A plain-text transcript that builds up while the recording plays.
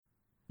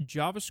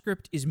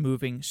JavaScript is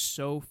moving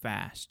so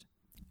fast.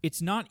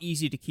 It's not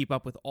easy to keep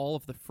up with all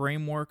of the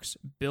frameworks,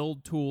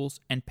 build tools,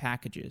 and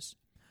packages.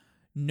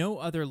 No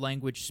other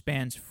language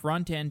spans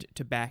front-end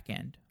to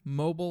back-end,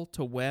 mobile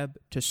to web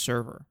to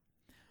server.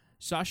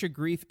 Sasha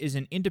Grief is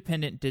an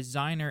independent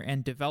designer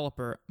and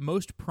developer,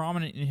 most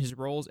prominent in his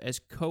roles as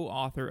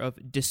co-author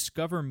of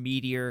Discover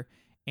Meteor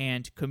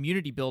and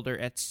community builder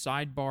at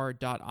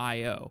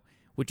Sidebar.io,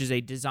 which is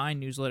a design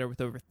newsletter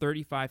with over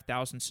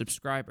 35,000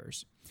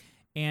 subscribers,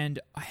 and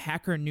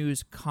Hacker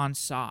News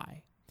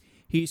Kansai.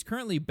 He's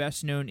currently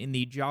best known in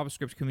the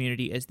JavaScript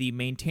community as the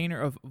maintainer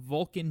of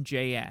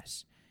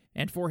Vulkan.js,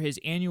 and for his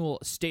annual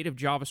State of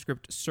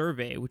JavaScript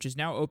survey, which is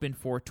now open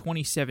for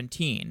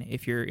 2017,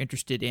 if you're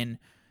interested in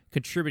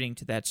contributing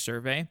to that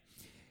survey.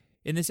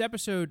 In this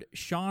episode,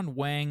 Sean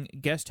Wang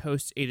guest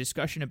hosts a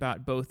discussion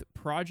about both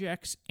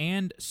projects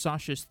and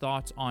Sasha's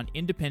thoughts on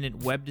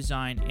independent web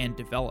design and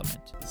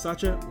development.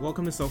 Sasha,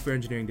 welcome to Software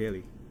Engineering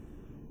Daily.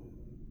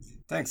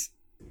 Thanks.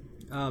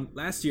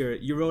 Last year,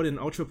 you wrote an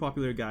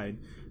ultra-popular guide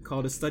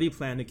called A Study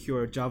Plan to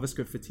Cure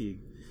JavaScript Fatigue.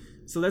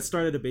 So let's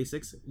start at the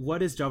basics.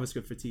 What is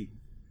JavaScript fatigue?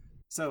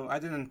 So I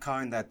didn't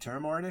coin that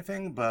term or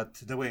anything, but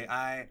the way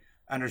I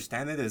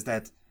understand it is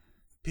that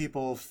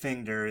people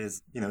think there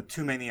is,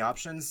 too many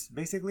options,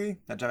 basically,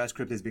 that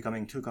JavaScript is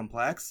becoming too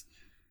complex.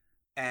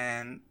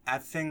 And I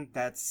think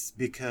that's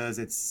because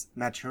it's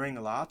maturing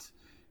a lot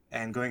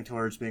and going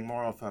towards being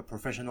more of a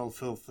professional,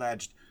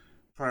 full-fledged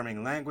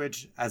programming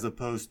language, as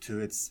opposed to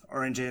its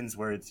origins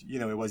where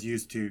it was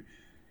used to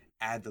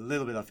add a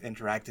little bit of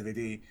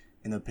interactivity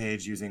in a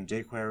page using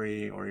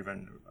jQuery or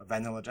even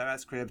vanilla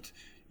JavaScript.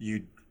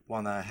 You'd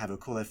want to have a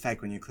cool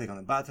effect when you click on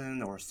a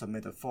button or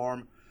submit a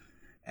form.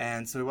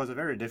 And so it was a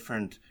very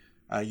different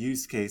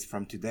use case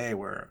from today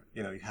where,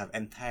 you have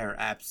entire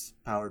apps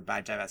powered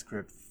by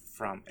JavaScript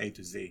from A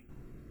to Z.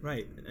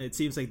 Right. It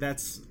seems like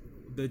that's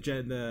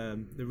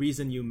the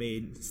reason you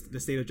made the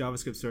State of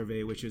JavaScript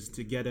survey, which is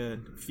to get a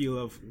feel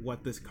of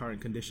what the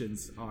current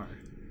conditions are.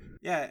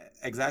 Yeah,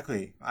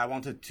 exactly. I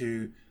wanted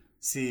to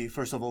see,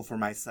 first of all, for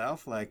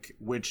myself,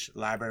 which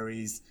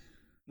libraries,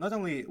 not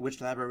only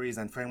which libraries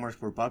and frameworks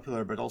were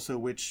popular, but also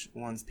which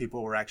ones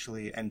people were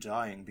actually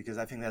enjoying, because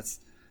I think that's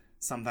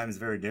sometimes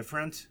very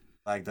different.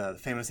 Like the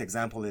famous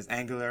example is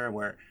Angular,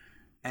 where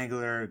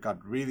Angular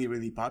got really,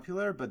 really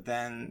popular, but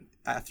then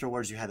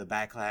afterwards you had a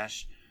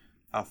backlash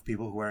of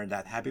people who weren't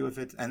that happy with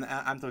it. And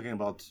I'm talking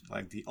about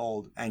the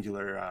old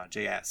Angular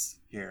JS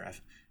here.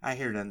 I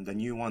hear the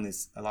new one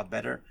is a lot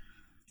better.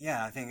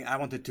 Yeah, I think I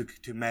wanted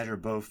to measure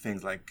both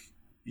things, like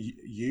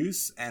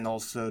use and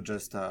also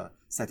just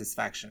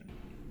satisfaction.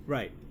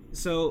 Right.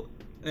 So,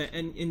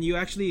 and you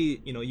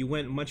actually, you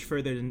went much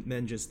further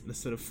than just the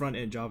sort of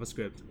front-end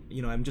JavaScript.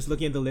 I'm just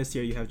looking at the list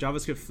here. You have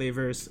JavaScript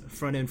flavors,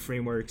 front-end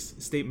frameworks,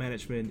 state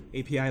management,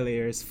 API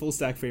layers,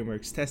 full-stack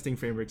frameworks, testing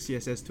frameworks,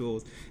 CSS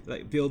tools,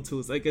 build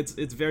tools.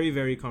 It's very,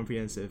 very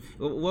comprehensive.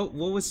 What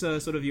was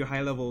sort of your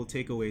high-level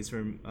takeaways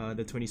from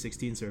the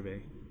 2016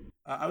 survey?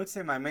 I would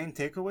say my main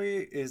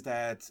takeaway is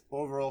that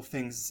overall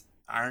things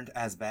aren't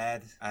as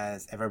bad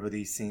as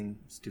everybody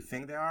seems to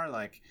think they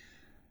are.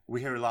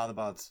 We hear a lot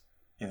about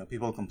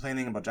people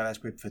complaining about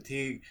JavaScript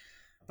fatigue,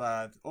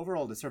 but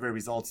overall the survey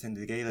results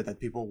indicated that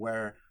people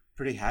were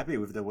pretty happy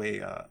with the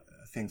way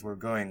things were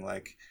going.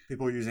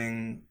 People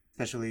using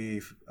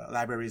especially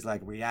libraries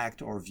like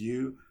React or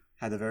Vue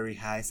had a very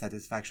high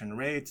satisfaction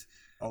rate.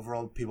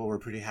 Overall, people were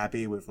pretty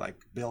happy with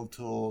build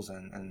tools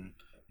and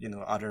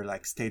other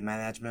state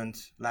management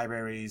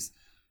libraries.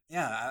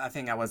 Yeah, I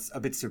think I was a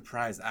bit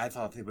surprised. I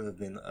thought it would have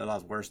been a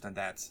lot worse than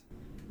that.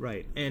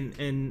 Right,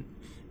 and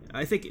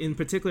I think in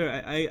particular,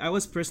 I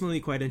was personally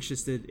quite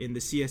interested in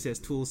the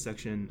CSS tools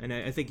section, and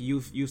I think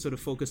you've sort of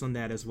focused on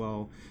that as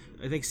well.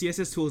 I think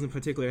CSS tools in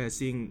particular has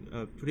seen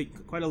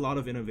quite a lot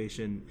of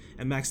innovation,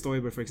 and Max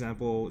Stoiber, for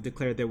example,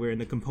 declared that we're in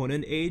the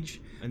component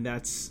age, and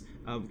that's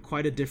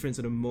quite a different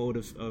sort of mode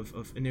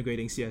of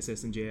integrating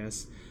CSS and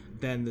JS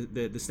than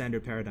the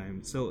standard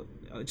paradigm. So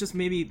just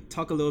maybe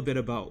talk a little bit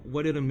about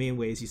what are the main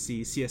ways you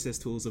see CSS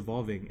tools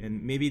evolving,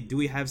 and maybe do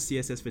we have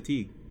CSS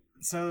fatigue?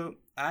 So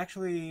I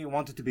actually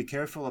wanted to be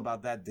careful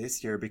about that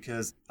this year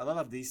because a lot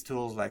of these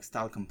tools like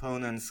Style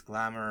Components,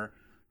 Glamour,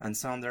 and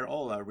so on, they're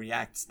all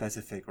React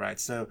specific, right?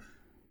 So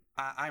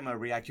I'm a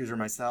React user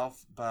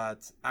myself,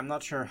 but I'm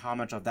not sure how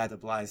much of that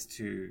applies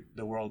to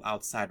the world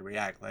outside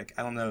React.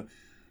 I don't know,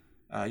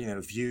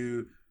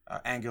 Vue,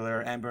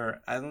 Angular,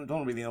 Ember, I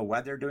don't really know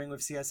what they're doing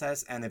with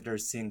CSS and if they're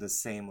seeing the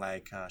same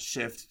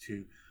shift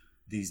to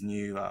these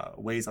new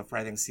ways of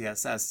writing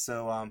CSS.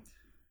 So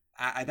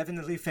I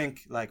definitely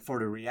think for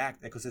the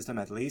React ecosystem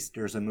at least,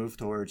 there's a move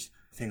towards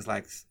things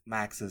like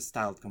Max's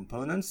styled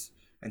components.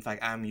 In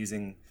fact, I'm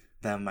using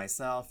them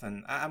myself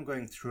and I'm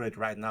going through it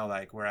right now,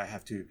 where I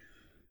have to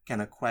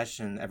kind of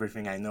question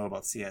everything I know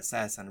about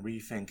CSS and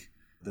rethink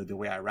the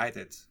way I write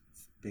it,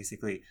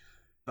 basically.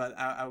 But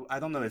I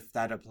don't know if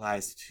that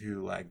applies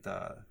to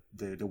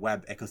the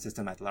web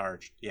ecosystem at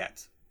large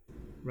yet.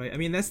 Right. I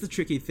mean, that's the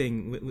tricky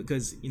thing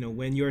because,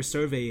 when you're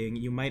surveying,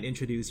 you might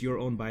introduce your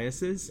own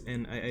biases.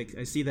 And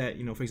I see that,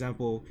 for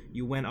example,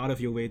 you went out of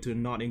your way to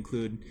not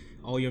include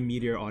all your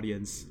Meteor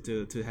audience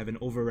to have an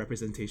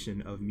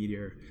overrepresentation of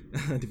Meteor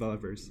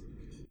developers.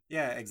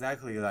 Yeah,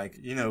 exactly. Like,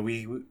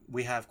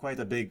 we have quite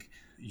a big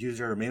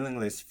user mailing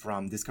list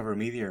from Discover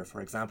Meteor,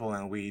 for example,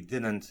 and we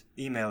didn't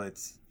email it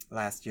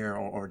last year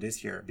or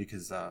this year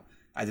because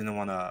I didn't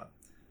want to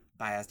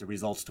bias the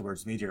results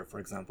towards Meteor, for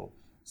example.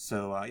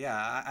 So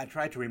I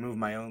try to remove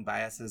my own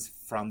biases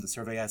from the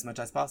survey as much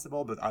as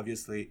possible, but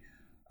obviously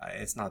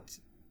it's not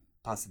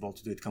possible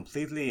to do it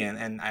completely,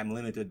 and I'm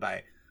limited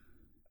by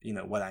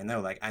what I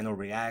know. Like, I know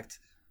React,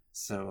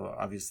 so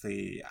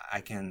obviously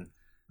I can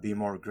be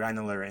more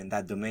granular in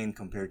that domain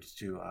compared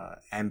to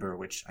Ember,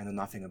 which I know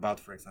nothing about,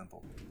 for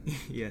example.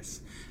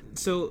 Yes.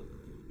 So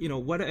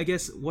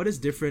what is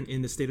different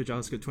in the State of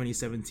JavaScript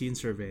 2017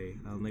 survey?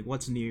 Like,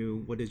 what's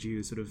new? What did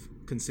you sort of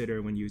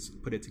consider when you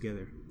put it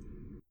together?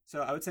 So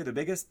I would say the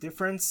biggest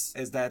difference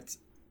is that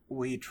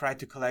we tried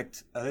to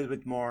collect a little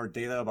bit more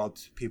data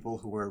about people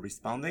who were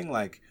responding,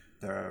 like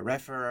the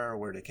referrer,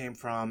 where they came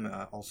from,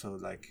 also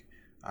like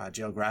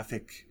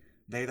geographic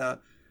data.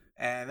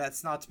 And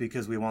that's not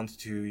because we want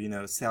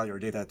to, sell your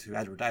data to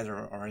advertiser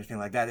or anything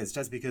like that. It's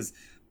just because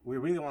we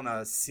really want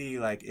to see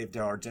like if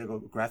there are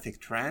geographic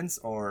trends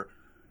or,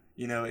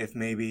 if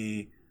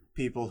maybe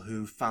people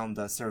who found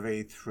the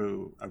survey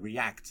through a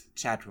React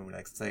chat room,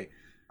 let's say,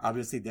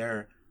 obviously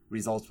their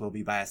results will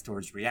be biased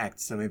towards React.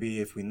 So maybe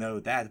if we know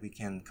that, we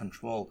can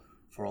control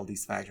for all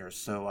these factors.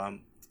 So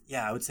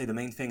I would say the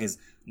main thing is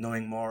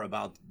knowing more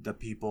about the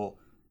people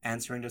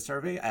answering the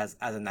survey as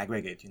an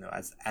aggregate,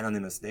 as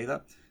anonymous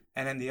data.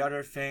 And then the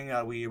other thing,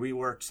 we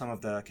reworked some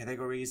of the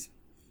categories.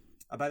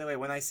 By the way,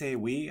 when I say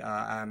we,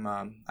 I'm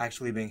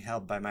actually being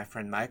helped by my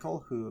friend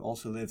Michael, who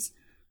also lives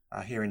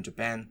here in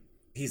Japan.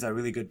 He's a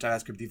really good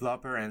JavaScript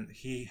developer, and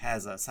he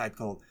has a site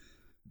called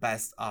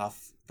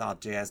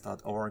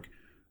bestof.js.org,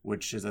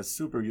 which is a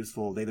super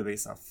useful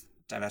database of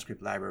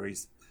JavaScript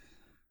libraries.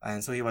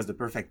 And so he was the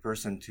perfect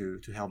person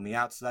to help me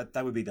out. So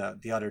that would be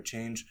the other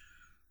change.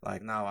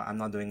 Like, now I'm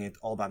not doing it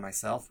all by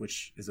myself,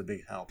 which is a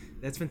big help.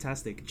 That's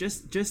fantastic.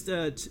 Just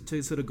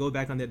to sort of go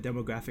back on that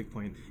demographic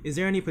point, is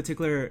there any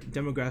particular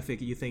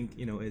demographic you think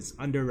is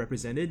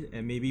underrepresented,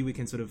 and maybe we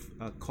can sort of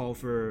call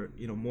for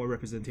more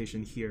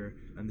representation here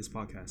on this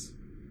podcast?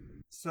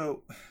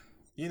 So,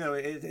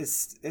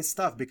 it's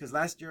tough because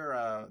last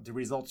year the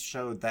results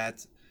showed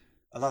that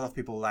a lot of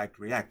people liked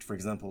React, for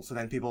example. So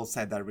then people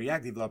said that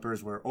React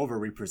developers were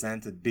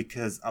overrepresented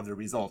because of the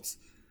results.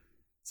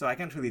 So I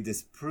can't really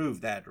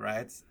disprove that,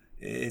 right?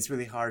 It's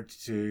really hard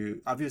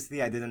to...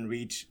 Obviously, I didn't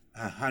reach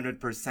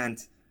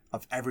 100%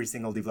 of every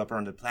single developer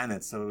on the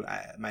planet, so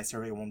my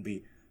survey won't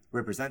be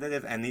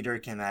representative, and neither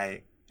can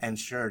I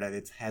ensure that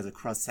it has a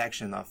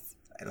cross-section of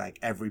like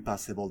every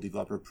possible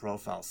developer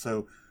profile.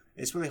 So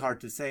it's really hard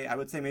to say. I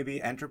would say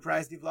maybe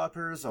enterprise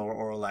developers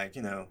or like,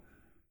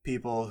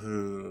 people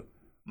who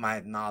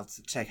might not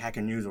check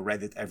Hacker News or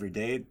Reddit every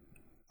day.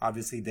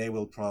 Obviously, they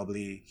will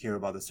probably hear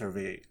about the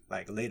survey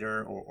like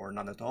later or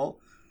not at all.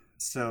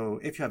 So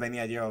if you have any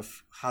idea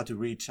of how to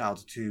reach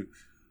out to,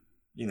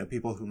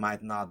 people who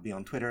might not be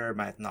on Twitter,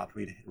 might not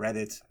read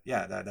Reddit,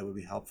 that would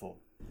be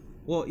helpful.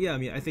 Well, yeah, I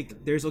mean, I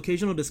think there's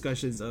occasional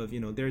discussions of,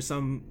 there's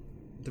some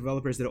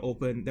developers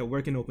that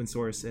work in open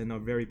source and are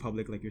very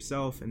public like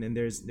yourself. And then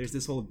there's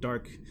this whole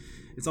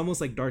it's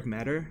almost like dark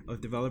matter of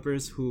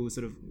developers who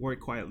sort of work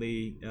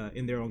quietly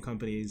in their own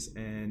companies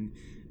and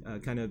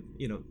kind of,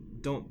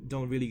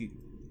 don't really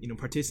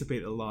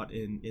participate a lot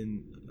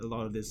in a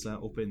lot of this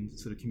open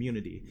sort of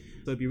community.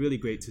 So it'd be really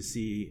great to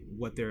see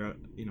what their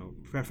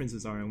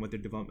preferences are and what they're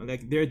developing.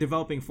 Like, they're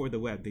developing for the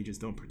web, they just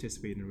don't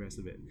participate in the rest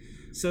of it.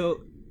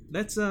 So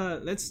let's I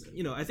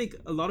think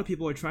a lot of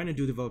people are trying to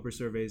do developer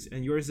surveys,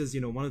 and yours is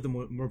one of the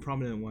more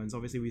prominent ones.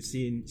 Obviously, we've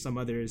seen some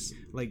others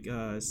like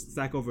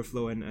Stack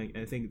Overflow, and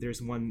I think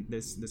there's one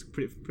that's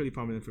pretty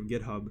prominent from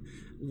GitHub.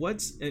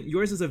 And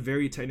yours is a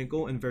very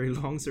technical and very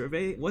long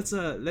survey. Let's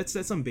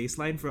set some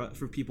baseline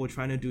for people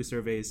trying to do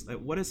surveys. Like,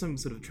 what are some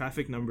sort of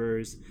traffic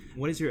numbers?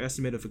 What is your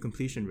estimate of a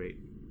completion rate?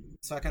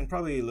 So I can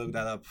probably look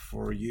that up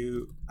for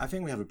you. I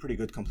think we have a pretty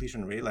good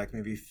completion rate, like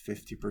maybe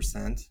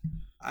 50%.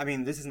 I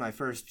mean, this is my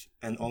first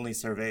and only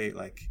survey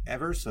like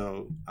ever,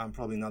 so I'm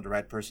probably not the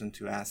right person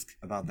to ask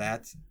about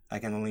that. I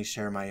can only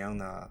share my own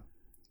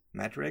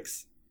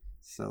metrics.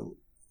 So,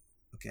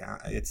 okay,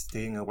 it's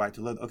taking a while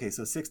to load. Okay,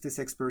 so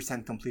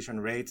 66%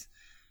 completion rate,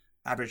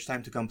 average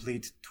time to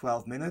complete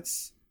 12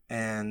 minutes,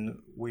 and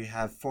we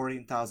have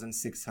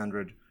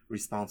 14,600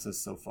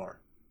 responses so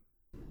far.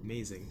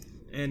 Amazing.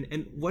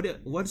 And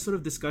what sort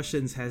of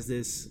discussions has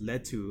this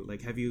led to?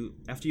 Like, have you,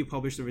 after you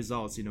publish the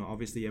results,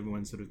 obviously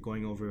everyone's sort of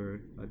going over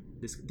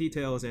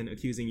details and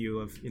accusing you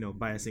of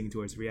biasing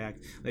towards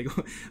React. Like,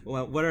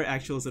 well, what are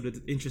actual sort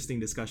of interesting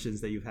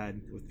discussions that you've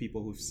had with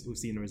people who've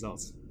seen the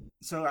results?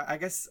 So I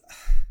guess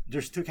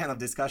there's two kind of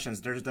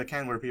discussions. There's the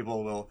kind where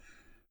people will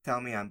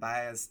tell me I'm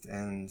biased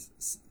and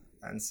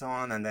so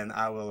on, and then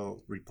I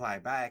will reply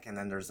back, and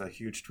then there's a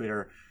huge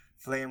Twitter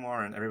flame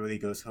war and everybody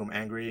goes home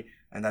angry,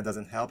 and that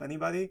doesn't help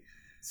anybody.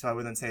 So I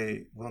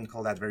wouldn't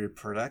call that very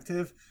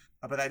productive.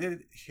 But I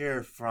did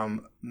hear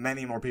from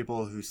many more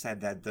people who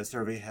said that the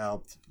survey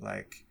helped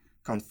like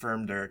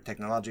confirm their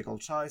technological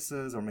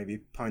choices or maybe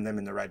point them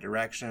in the right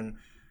direction.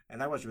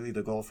 And that was really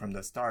the goal from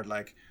the start.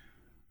 Like,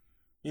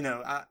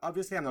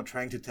 obviously I'm not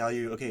trying to tell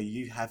you, okay,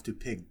 you have to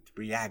pick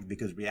React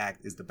because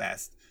React is the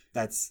best.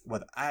 That's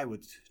what I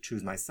would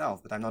choose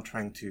myself, but I'm not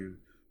trying to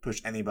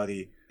push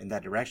anybody in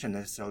that direction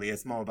necessarily.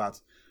 It's more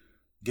about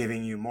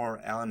giving you more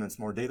elements,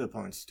 more data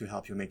points to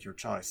help you make your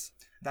choice.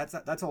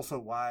 That's also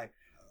why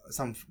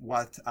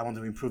what I want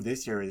to improve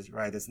this year is,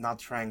 right, it's not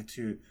trying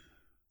to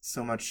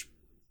so much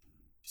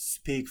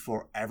speak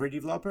for every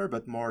developer,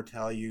 but more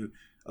tell you,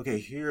 okay,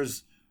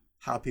 here's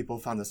how people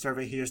found the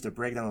survey, here's the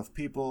breakdown of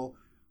people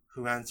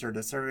who answered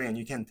the survey, and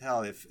you can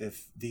tell if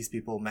these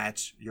people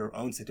match your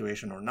own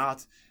situation or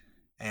not,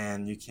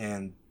 and you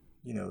can,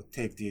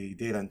 take the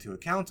data into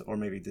account or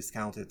maybe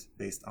discount it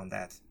based on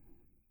that.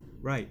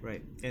 Right.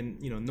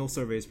 And, no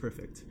survey is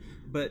perfect.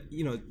 But,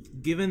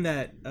 given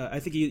that, I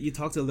think you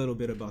talked a little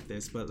bit about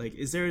this, but like,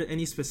 is there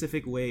any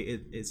specific way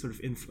it sort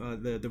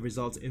of, the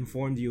results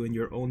informed you in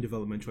your own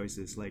development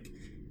choices? Like,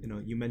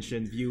 you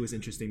mentioned Vue is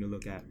interesting to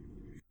look at.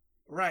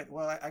 Right.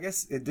 Well, I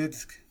guess it did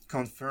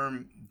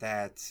confirm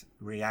that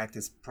React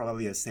is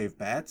probably a safe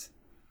bet.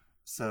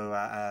 So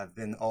I've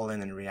been all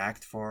in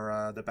React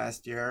for the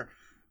past year.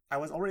 I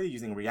was already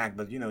using React,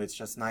 but, it's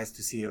just nice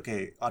to see,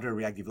 okay, other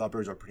React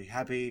developers are pretty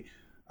happy.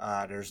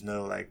 There's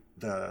no,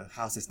 the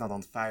house is not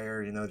on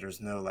fire, there's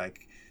no,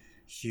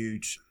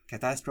 huge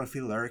catastrophe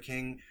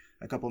lurking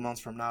a couple months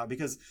from now,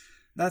 because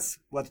that's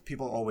what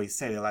people always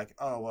say. They're like,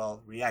 oh,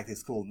 well, React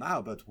is cool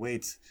now, but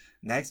wait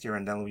next year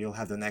and then you'll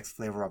have the next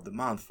flavor of the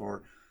month,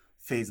 or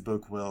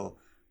Facebook will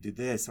do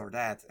this or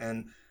that.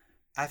 And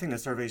I think the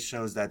survey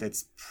shows that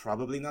it's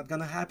probably not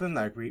going to happen.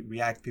 Like,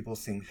 React people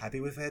seem happy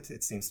with it.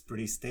 It seems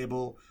pretty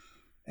stable.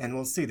 And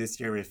we'll see this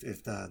year if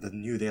the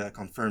new data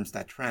confirms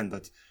that trend.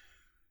 But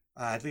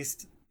at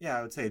least,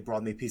 I would say it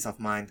brought me peace of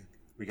mind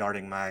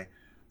regarding my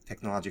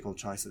technological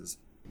choices.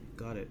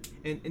 Got it.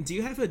 And do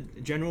you have a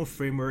general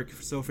framework?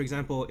 So, for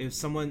example, if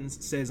someone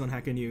says on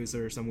Hacker News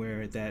or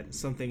somewhere that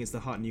something is the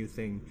hot new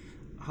thing,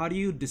 how do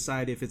you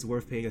decide if it's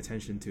worth paying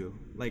attention to?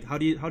 Like, how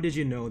did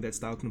you know that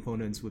style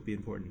components would be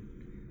important?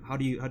 How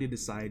do you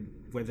decide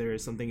whether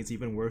something is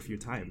even worth your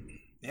time?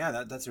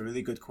 Yeah, that's a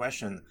really good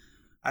question.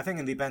 I think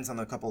it depends on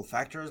a couple of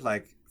factors.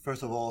 Like,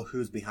 first of all,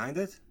 who's behind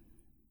it?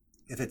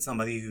 If it's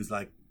somebody who's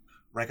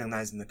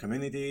recognized in the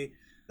community,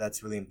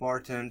 that's really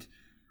important.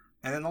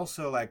 And then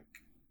also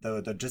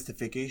the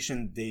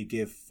justification they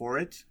give for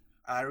it.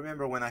 I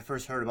remember when I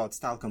first heard about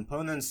style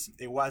components,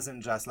 it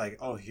wasn't just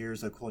oh,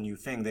 here's a cool new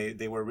thing.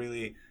 They were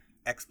really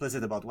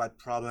explicit about what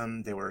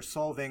problem they were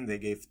solving. They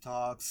gave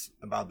talks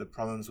about the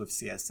problems with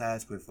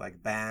CSS, with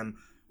BAM,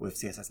 with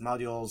CSS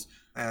modules.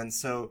 And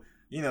so,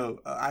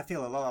 I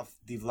feel a lot of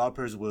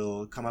developers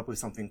will come up with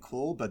something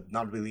cool, but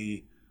not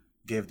really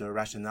give the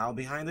rationale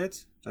behind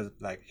it. Just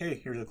hey,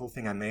 here's a cool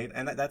thing I made.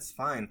 And that's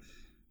fine.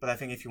 But I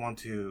think if you want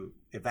to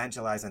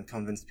evangelize and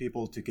convince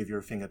people to give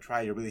your thing a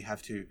try, you really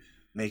have to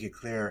make it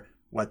clear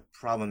what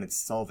problem it's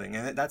solving.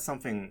 And that's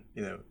something,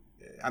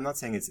 I'm not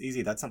saying it's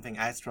easy. That's something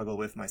I struggle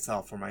with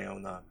myself for my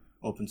own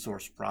open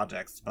source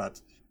projects. But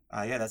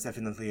that's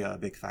definitely a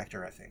big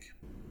factor, I think.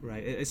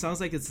 Right. It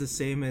sounds like it's the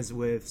same as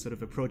with sort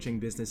of approaching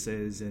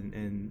businesses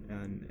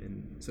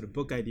and sort of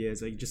book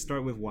ideas. Like, just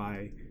start with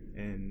why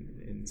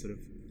and sort of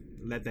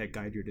let that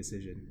guide your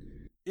decision.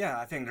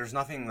 Yeah, I think there's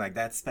nothing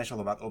that special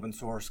about open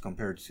source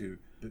compared to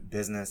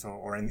business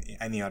or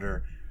any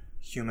other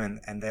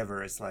human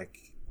endeavor. It's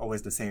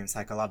always the same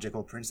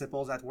psychological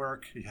principles at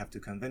work. You have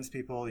to convince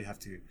people. You have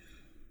to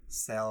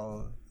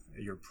sell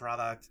your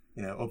product.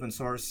 Open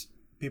source,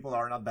 people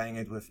are not buying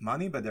it with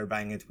money, but they're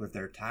buying it with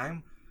their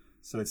time.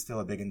 So it's still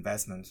a big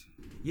investment.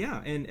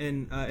 Yeah,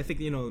 and I think,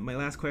 my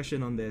last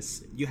question on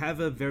this, you have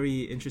a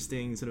very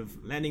interesting sort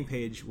of landing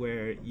page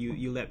where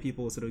you let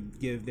people sort of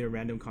give their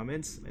random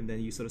comments, and then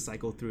you sort of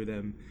cycle through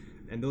them,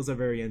 and those are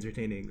very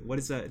entertaining. What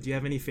is that? Do you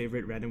have any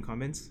favorite random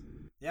comments?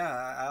 Yeah,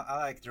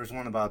 I there's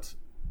one about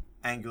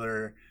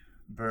Angular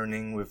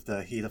burning with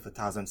the heat of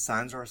 1,000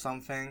 suns or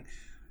something.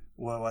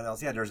 Well, what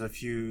else? Yeah, there's a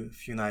few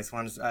nice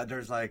ones.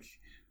 There's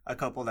a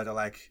couple that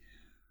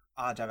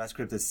are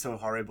JavaScript is so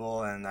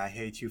horrible and I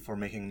hate you for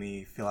making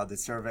me fill out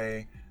this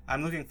survey.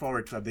 I'm looking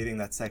forward to updating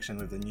that section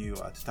with the new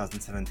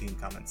 2017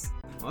 comments.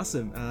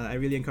 Awesome. I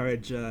really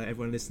encourage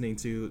everyone listening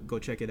to go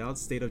check it out,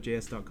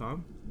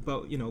 stateofjs.com.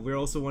 But, we're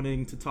also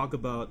wanting to talk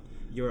about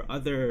your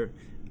other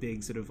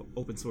big sort of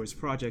open source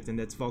project, and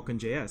that's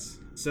Vulkan.js.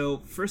 So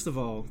first of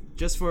all,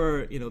 just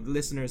for the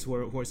listeners who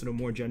are sort of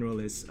more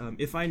generalists,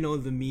 if I know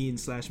the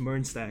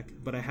mean/MERN stack,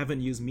 but I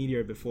haven't used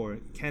Meteor before,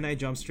 can I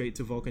jump straight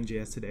to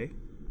Vulkan.js today?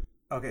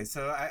 Okay,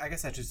 so I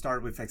guess I should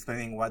start with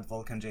explaining what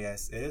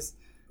Vulkan.js is.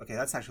 Okay,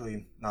 that's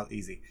actually not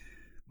easy.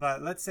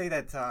 But let's say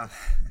that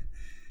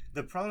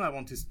the problem I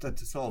want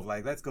to solve,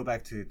 let's go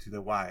back to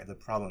the why, the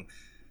problem.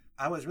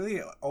 I was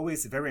really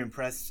always very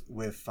impressed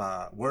with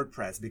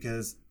WordPress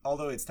because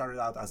although it started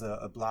out as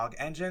a blog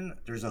engine,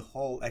 there's a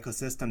whole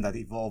ecosystem that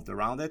evolved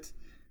around it.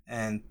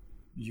 And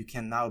you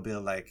can now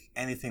build like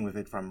anything with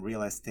it, from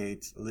real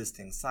estate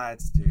listing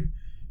sites to,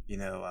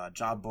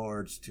 job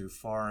boards to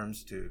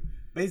forums to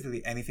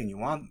basically anything you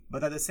want.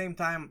 But at the same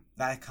time,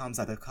 that comes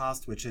at a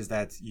cost, which is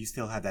that you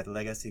still have that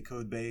legacy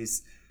code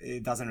base.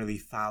 It doesn't really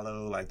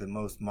follow like the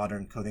most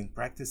modern coding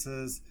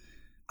practices.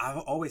 I've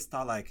always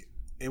thought like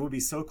it would be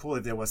so cool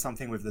if there was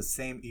something with the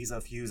same ease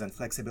of use and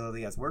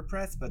flexibility as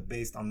WordPress, but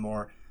based on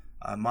more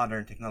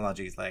modern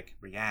technologies like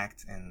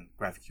React and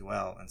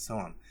GraphQL and so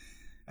on.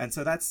 And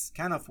so that's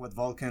kind of what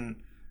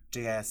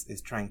Vulkan.js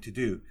is trying to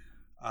do.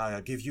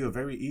 Give you a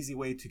very easy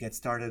way to get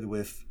started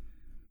with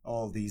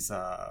all these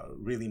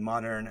really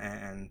modern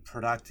and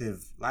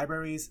productive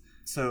libraries.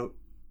 So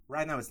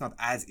right now it's not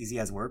as easy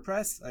as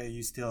WordPress.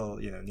 You still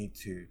need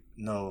to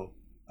know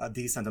a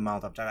decent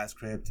amount of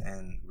JavaScript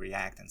and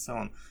React and so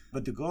on.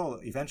 But the goal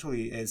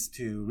eventually is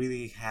to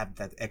really have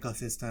that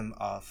ecosystem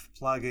of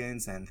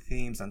plugins and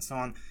themes and so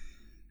on.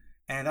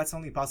 And that's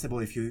only possible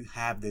if you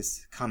have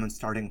this common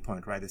starting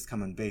point, right? This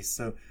common base.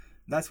 So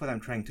that's what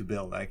I'm trying to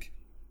build. Like,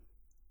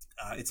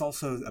 it's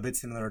also a bit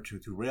similar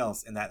to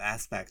Rails in that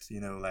aspect,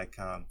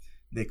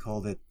 they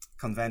called it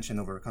convention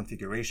over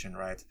configuration,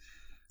 right?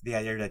 The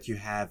idea that you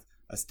have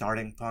a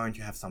starting point,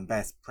 you have some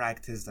best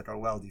practice that are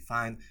well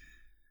defined.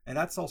 And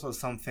that's also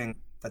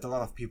something that a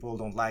lot of people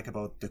don't like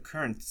about the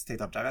current state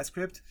of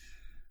JavaScript,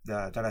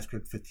 the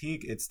JavaScript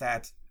fatigue. It's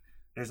that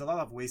there's a lot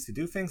of ways to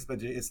do things,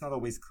 but it's not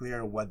always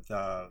clear what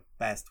the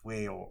best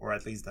way, or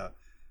at least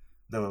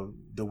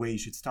the way you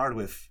should start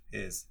with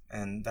is.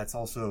 And that's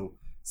also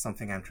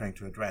something I'm trying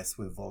to address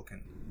with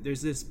Vulkan.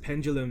 There's this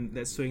pendulum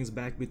that swings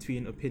back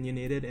between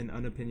opinionated and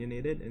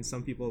unopinionated, and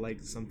some people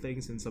like some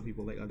things and some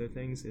people like other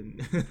things,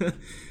 and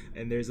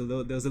and there's a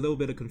little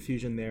bit of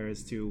confusion there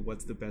as to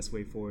what's the best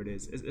way forward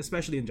is,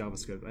 especially in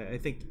JavaScript. I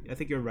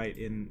think you're right.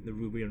 In the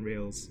Ruby and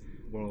Rails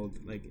world,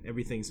 like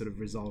everything's sort of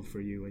resolved for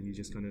you and you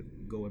just kind of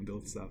go and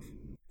build stuff.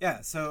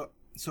 Yeah, so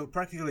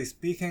practically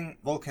speaking,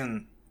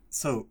 Vulkan,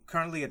 so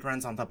currently it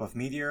runs on top of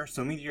Meteor.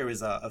 So Meteor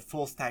is a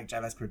full stack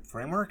JavaScript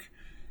framework.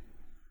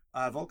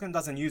 Vulkan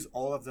doesn't use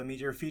all of the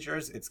Meteor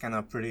features. It's kind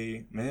of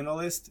pretty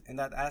minimalist in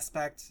that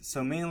aspect.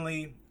 So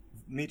mainly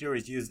Meteor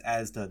is used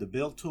as the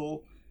build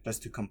tool,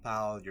 just to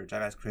compile your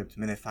JavaScript,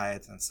 minify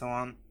it, and so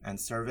on, and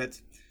serve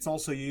it. It's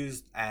also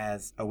used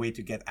as a way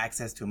to get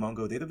access to a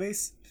Mongo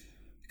database,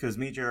 because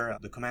Meteor,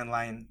 the command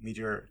line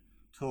Meteor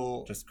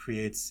tool, just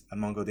creates a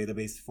Mongo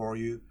database for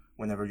you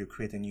whenever you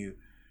create a new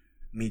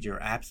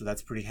Meteor app. So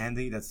that's pretty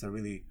handy. That's a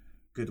really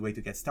good way to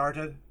get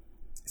started.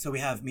 So we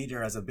have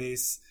Meteor as a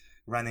base,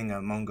 running a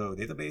Mongo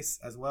database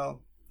as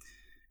well.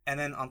 And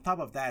then on top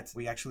of that,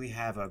 we actually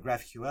have a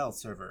GraphQL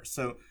server.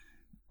 So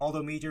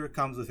although Meteor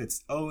comes with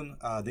its own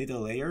data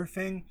layer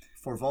thing,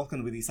 for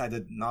Vulkan, we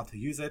decided not to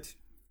use it,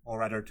 or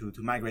rather to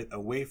migrate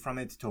away from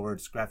it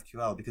towards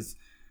GraphQL, because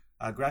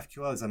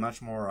GraphQL is a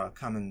much more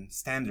common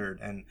standard.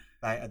 And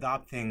by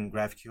adopting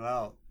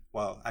GraphQL,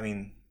 well, I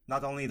mean,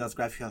 not only does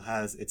GraphQL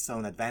has its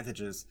own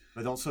advantages,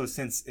 but also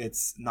since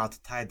it's not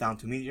tied down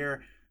to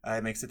Meteor,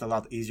 it makes it a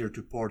lot easier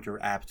to port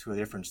your app to a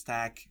different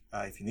stack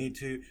if you need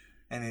to,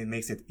 and it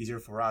makes it easier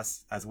for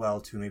us as well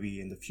to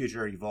maybe in the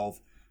future evolve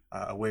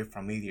away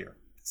from Meteor.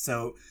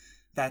 So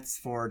that's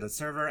for the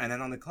server. And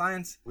then on the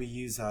client, we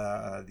use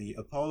the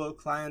Apollo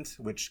client,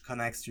 which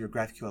connects to your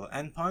GraphQL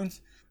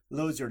endpoint,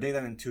 loads your data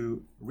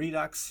into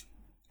Redux,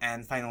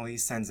 and finally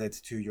sends it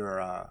to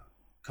your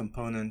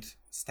component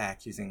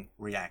stack using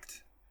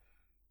React.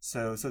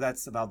 So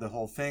that's about the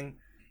whole thing.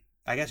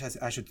 I guess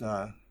I should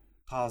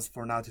pause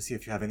for now to see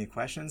if you have any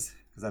questions,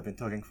 because I've been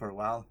talking for a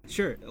while.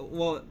 Sure.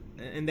 Well,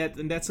 and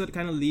that's what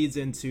kind of leads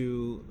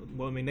into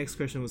what my next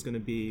question was going to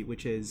be,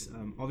 which is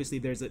obviously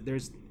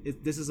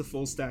this is a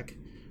full stack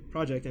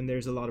project and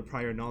there's a lot of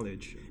prior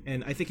knowledge,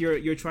 and I think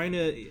you're trying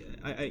to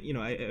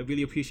I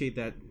really appreciate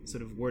that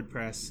sort of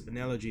WordPress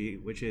analogy,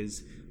 which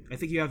is I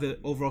think you have the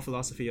overall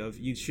philosophy of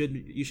you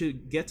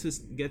should get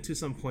to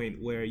some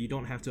point where you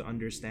don't have to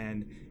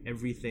understand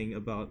everything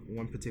about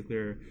one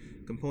particular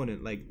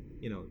component, like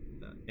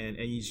and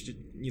you should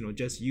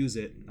just use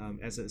it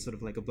as a sort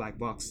of like a black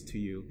box to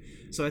you.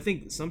 So I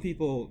think some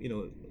people,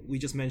 we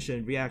just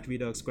mentioned React,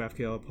 Redux,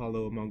 GraphQL,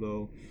 Apollo,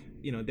 Mongo,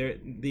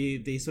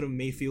 they sort of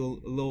may feel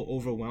a little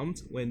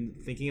overwhelmed when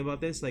thinking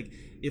about this. Like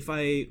if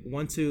I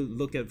want to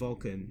look at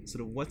Vulkan,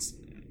 sort of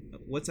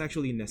what's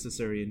actually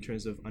necessary in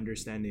terms of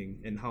understanding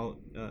and how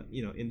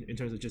in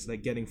terms of just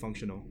like getting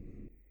functional.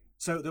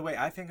 So the way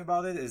I think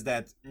about it is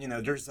that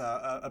there's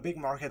a big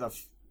market of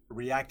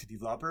React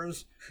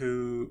developers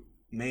who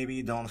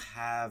maybe don't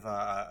have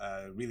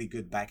a really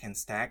good backend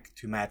stack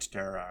to match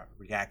their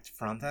React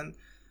frontend.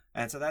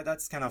 And so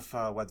that's kind of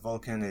what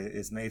Vulkan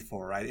is made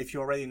for, right? If you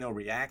already know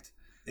React,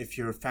 if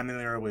you're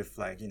familiar with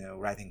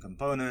writing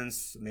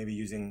components, maybe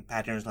using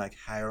patterns like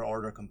higher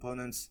order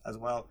components as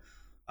well,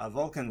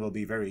 Vulkan will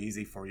be very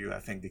easy for you, I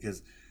think,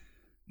 because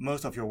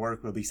most of your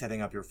work will be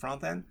setting up your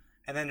frontend.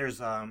 And then there's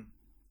the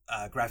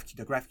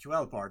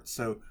GraphQL part.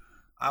 So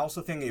I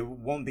also think it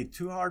won't be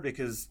too hard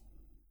because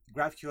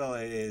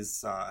GraphQL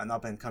is an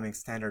up-and-coming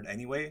standard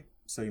anyway,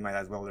 so you might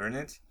as well learn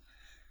it.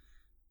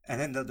 And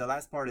then the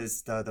last part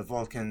is the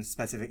Vulkan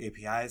specific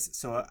APIs.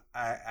 So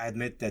I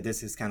admit that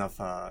this is kind of,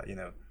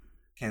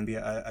 can be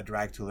a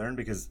drag to learn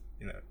because,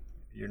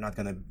 you're not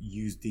going to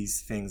use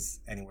these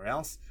things anywhere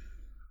else.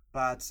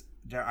 But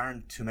there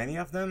aren't too many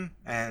of them,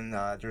 and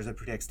there's a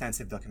pretty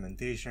extensive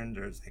documentation.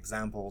 There's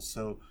examples.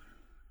 So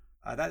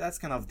that's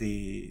kind of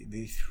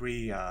the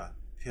three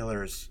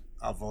pillars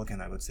of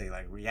Vulkan, I would say,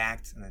 like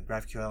React and then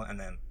GraphQL and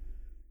then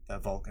the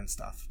Vulkan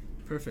stuff.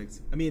 Perfect.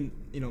 I mean,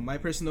 my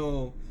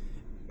personal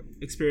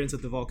experience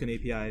with the Vulkan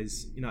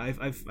APIs,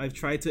 I've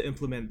tried to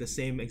implement the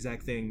same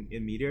exact thing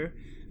in Meteor,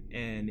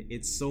 and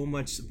it's so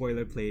much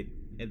boilerplate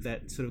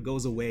that sort of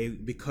goes away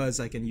because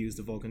I can use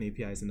the Vulkan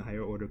APIs and the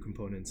higher order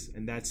components,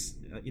 and that's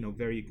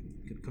very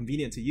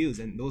convenient to use,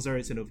 and those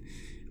are sort of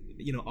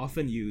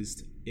often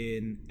used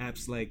in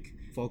apps like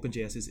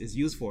Vulkan.js is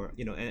used for,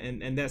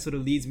 and that sort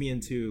of leads me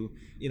into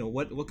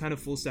what kind of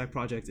full stack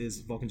project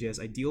is Vulkan.js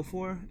ideal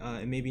for,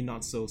 and maybe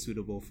not so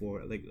suitable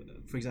for, like,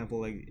 for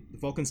example, like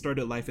Vulkan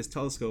started life as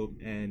Telescope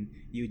and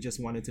you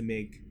just wanted to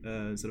make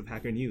a sort of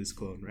Hacker News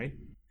clone, right?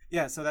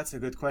 Yeah, so that's a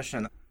good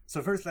question.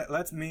 So first,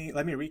 let me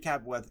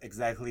recap what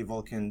exactly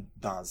Vulkan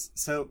does.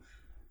 So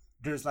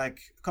there's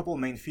like a couple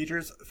main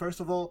features. First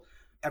of all,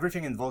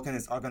 everything in Vulkan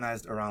is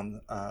organized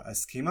around a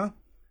schema.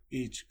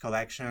 Each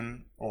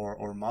collection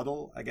or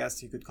model, I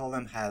guess you could call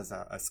them, has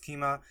a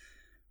schema.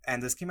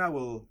 And the schema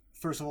will,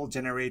 first of all,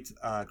 generate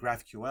a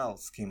GraphQL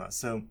schema.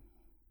 So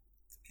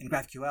in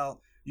GraphQL,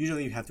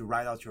 usually you have to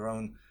write out your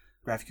own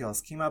GraphQL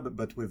schema,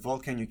 but with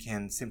Vulkan, you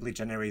can simply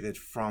generate it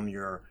from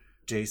your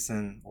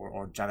JSON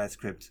or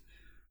JavaScript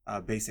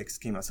basic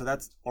schema. So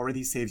that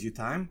already saves you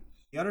time.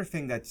 The other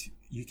thing that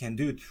you can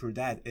do through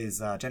that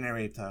is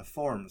generate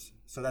forms.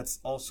 So that's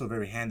also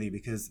very handy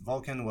because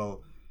Vulkan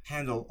will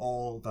handle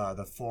all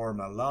the form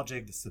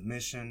logic, the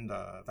submission,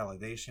 the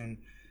validation,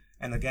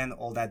 and again,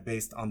 all that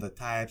based on the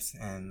types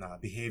and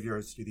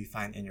behaviors you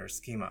define in your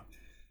schema.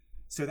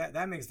 So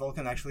that makes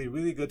Vulkan actually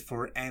really good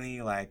for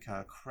any like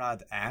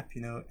CRUD app,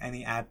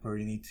 any app where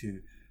you need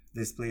to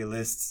display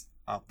lists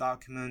of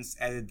documents,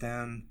 edit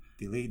them,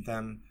 delete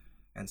them,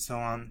 and so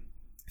on.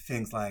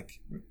 Things like,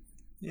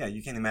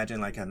 you can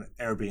imagine like an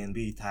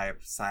Airbnb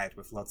type site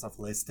with lots of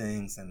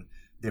listings and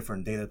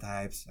different data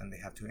types, and they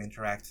have to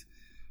interact.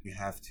 You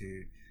have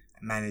to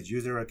manage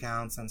user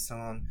accounts and so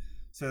on.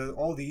 So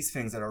all these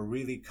things that are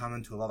really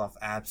common to a lot of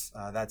apps,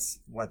 that's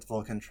what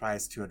Vulkan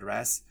tries to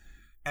address.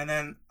 And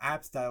then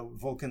apps that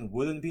Vulkan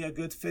wouldn't be a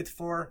good fit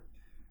for,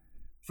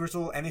 first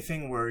of all,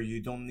 anything where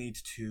you don't need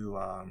to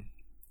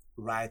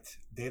write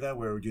data,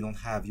 where you don't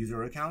have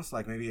user accounts,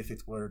 like maybe if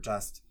it were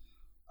just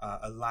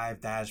a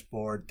live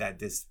dashboard that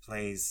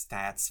displays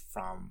stats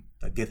from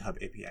the GitHub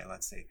API,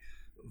 let's say.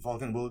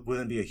 Vulkan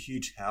wouldn't be a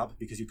huge help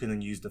because you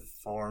couldn't use the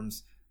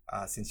forms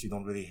since you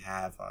don't really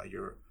have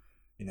your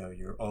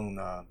own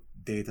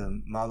data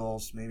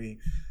models, maybe.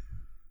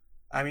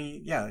 I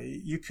mean, yeah,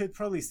 you could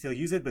probably still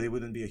use it, but it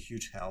wouldn't be a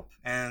huge help.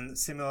 And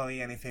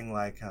similarly, anything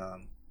like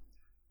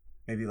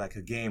maybe like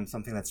a game,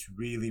 something that's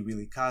really,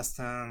 really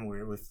custom,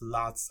 with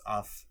lots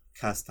of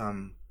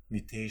custom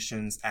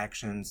mutations,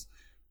 actions,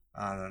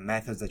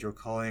 methods that you're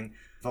calling,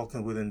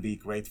 Vulkan wouldn't be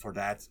great for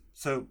that.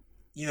 So,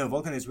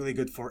 Vulkan is really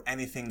good for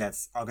anything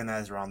that's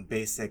organized around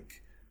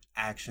basic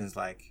actions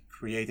like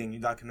creating new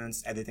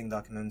documents, editing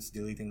documents,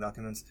 deleting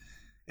documents.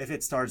 If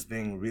it starts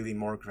being really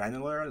more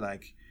granular,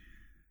 like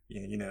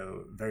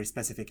very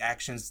specific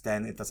actions,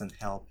 then it doesn't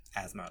help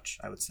as much,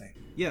 I would say.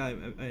 Yeah,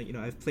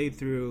 I've played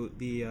through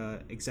the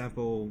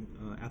example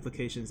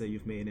applications that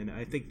you've made, and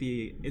I think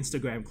the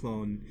Instagram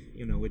clone,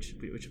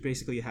 which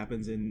basically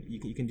happens in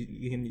you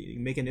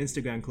can make an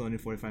Instagram clone in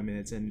 45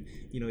 minutes, and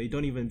you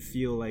don't even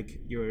feel like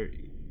you're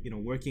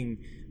working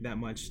that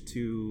much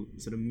to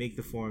sort of make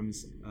the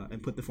forms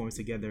and put the forms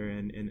together,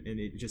 and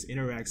it just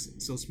interacts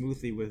so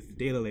smoothly with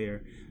data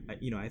layer.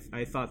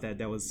 I thought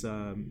that was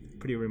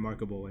pretty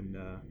remarkable, and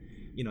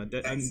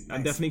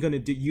I'm definitely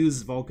going to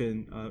use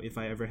Vulkan if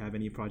I ever have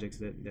any projects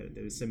that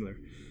is similar.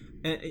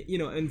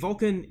 And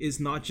Vulkan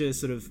is not just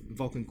sort of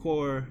Vulkan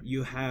core.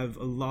 You have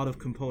a lot of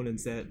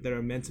components that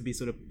are meant to be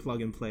sort of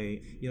plug and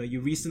play.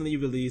 You recently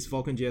released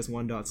Vulkan.js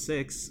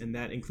 1.6, and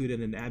that included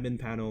an admin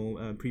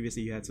panel.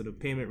 Previously, you had sort of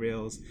payment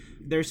rails.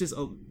 There's just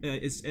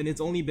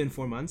it's only been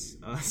 4 months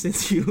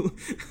since you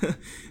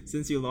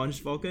since you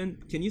launched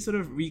Vulkan. Can you sort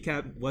of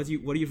recap what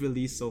you've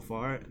released so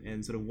far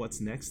and sort of what's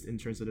next in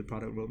terms of the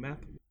product roadmap?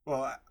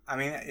 Well, I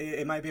mean,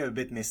 it might be a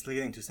bit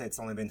misleading to say it's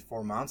only been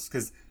 4 months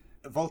because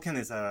Vulkan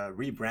is a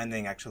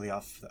rebranding actually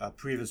of a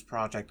previous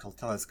project called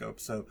Telescope.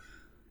 So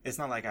it's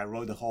not like I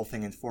wrote the whole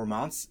thing in 4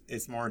 months.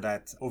 It's more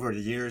that over the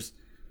years,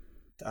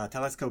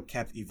 Telescope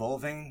kept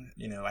evolving.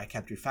 I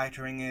kept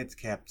refactoring it,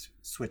 kept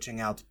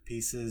switching out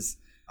pieces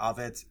of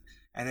it.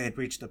 And then it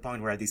reached the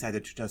point where I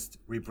decided to just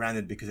rebrand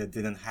it because it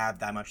didn't have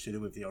that much to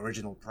do with the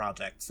original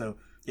project. So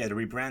yeah, the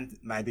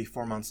rebrand might be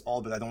 4 months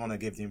old, but I don't want to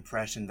give the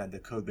impression that the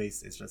code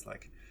base is just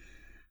like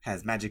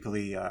has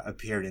magically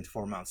appeared in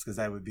 4 months, because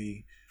that would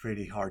be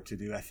pretty hard to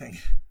do, I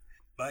think.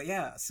 But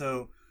yeah,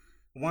 so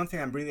one thing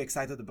I'm really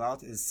excited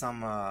about is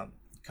some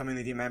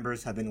community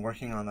members have been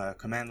working on a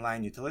command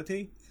line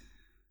utility.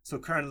 So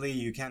currently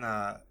you can,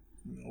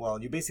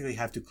 you basically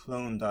have to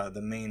clone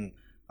the main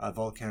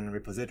Vulkan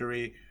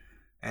repository,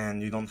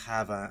 and you don't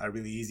have a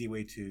really easy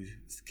way to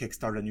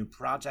kickstart a new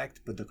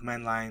project, but the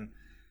command line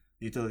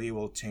utility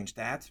will change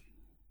that.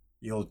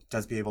 You'll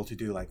just be able to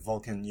do like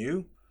Vulkan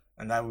new,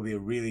 and that will be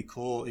really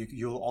cool.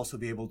 You'll also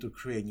be able to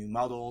create new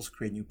models,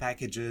 create new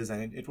packages,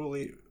 and it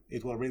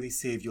will really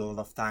save you a lot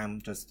of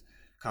time just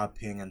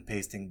copying and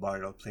pasting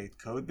boilerplate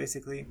code,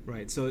 basically.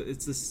 Right. So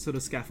it's this sort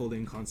of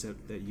scaffolding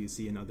concept that you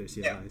see in other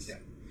CLIs. Yeah.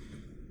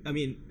 I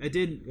mean, I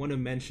did want to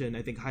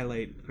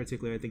highlight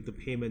particularly, the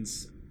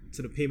payments,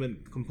 sort of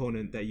payment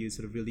component that you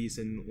sort of release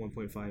in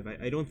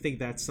 1.5. I don't think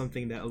that's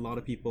something that a lot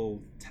of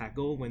people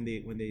tackle when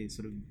they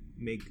sort of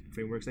make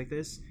frameworks like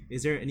this.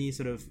 Is there any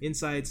sort of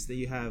insights that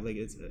you have, like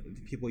it's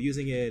people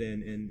using it,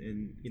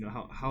 and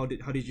how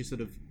did you sort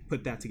of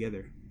put that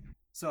together?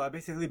 So I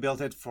basically built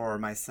it for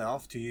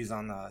myself to use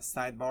on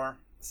Sidebar.io,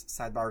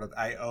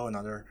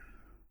 another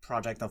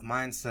project of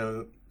mine.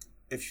 So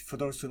for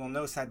those who don't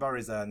know, Sidebar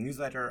is a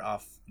newsletter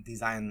of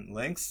design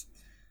links.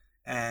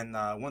 And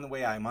one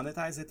way I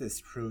monetize it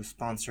is through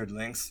sponsored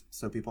links.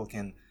 So people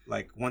can,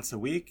 like, once a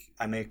week,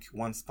 I make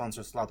one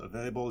sponsor slot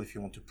available if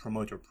you want to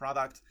promote your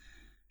product.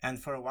 And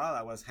for a while,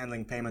 I was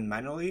handling payment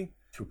manually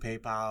through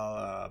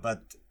PayPal.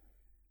 But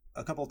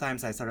a couple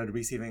times I started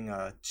receiving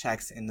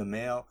checks in the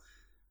mail.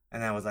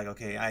 And I was like,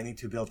 okay, I need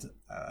to build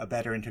a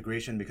better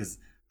integration, because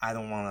I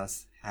don't want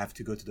us have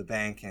to go to the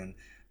bank and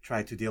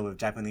try to deal with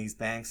Japanese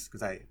banks,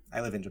 because I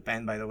live in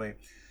Japan, by the way,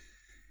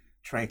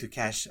 trying to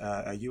cash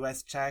a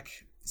US check.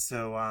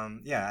 So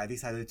I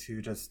decided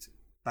to just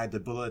bite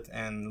the bullet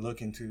and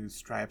look into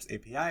Stripe's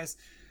APIs.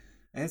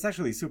 And it's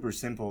actually super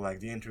simple. Like,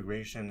 the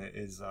integration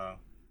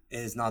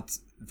is not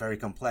very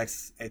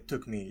complex. It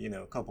took me,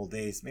 a couple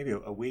days, maybe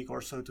a week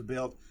or so to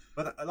build.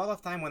 But a lot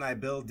of time when I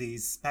build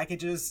these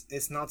packages,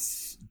 it's not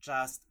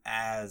just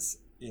as,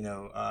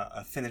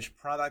 a finished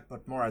product,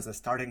 but more as a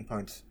starting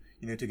point,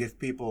 to give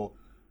people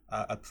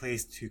a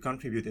place to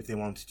contribute if they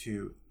want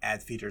to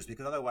add features.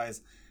 Because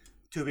otherwise,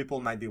 two people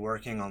might be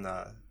working on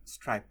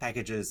Stripe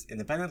packages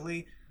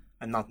independently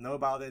and not know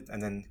about it,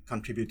 and then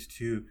contribute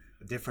to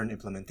different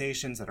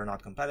implementations that are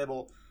not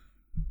compatible.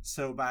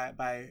 So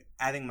by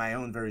adding my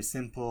own very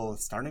simple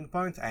starting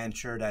point, I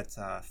ensure that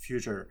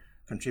future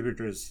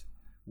contributors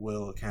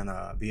will kind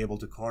of be able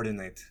to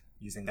coordinate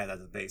using that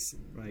as a base.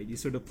 Right. You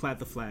sort of plant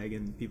the flag,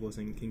 and people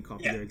can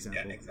copy your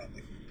example. Yeah,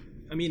 exactly.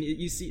 I mean,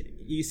 you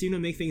seem to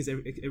make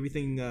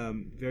everything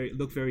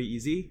look very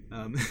easy.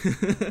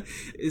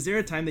 Is there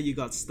a time that you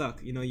got stuck?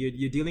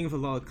 You're dealing with a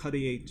lot of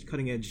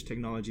cutting edge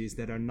technologies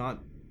that are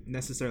not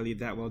necessarily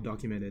that well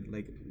documented.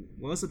 Like,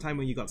 what was the time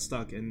when you got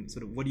stuck, and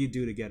sort of what do you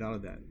do to get out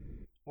of that?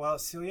 Well,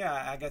 so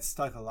yeah, I get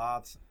stuck a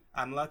lot.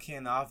 I'm lucky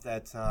enough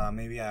that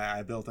maybe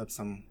I built up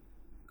some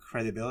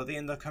credibility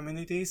in the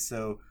community,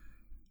 so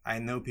I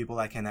know people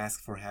I can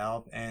ask for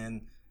help,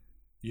 and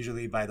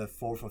usually by the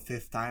 4th or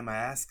 5th time I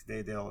ask,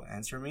 they'll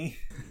answer me.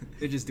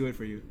 They just do it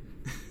for you.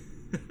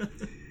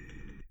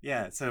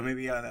 Yeah, so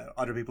maybe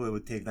other people, it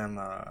would take them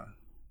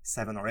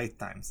 7 or 8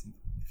 times.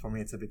 For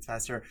me, it's a bit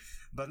faster.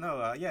 But no,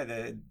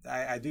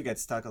 I do get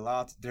stuck a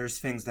lot. There's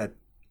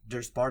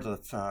part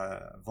of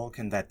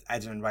Vulkan that I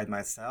didn't write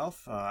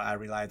myself. I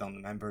relied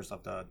on members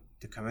of the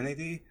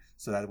community,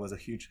 so that was a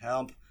huge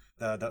help.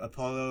 The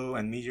Apollo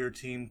and Meteor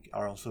team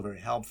are also very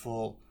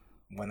helpful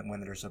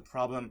when there's a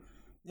problem.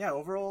 Yeah,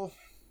 overall,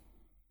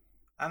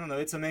 I don't know,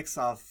 it's a mix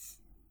of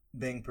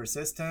being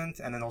persistent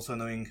and then also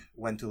knowing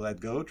when to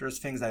let go. There's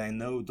things that I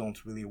know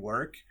don't really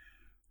work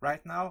right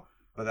now,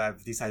 but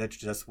I've decided to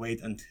just wait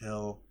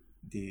until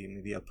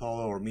maybe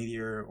Apollo or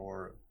Meteor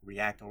or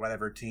React or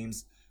whatever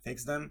teams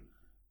fix them.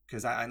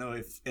 Because I know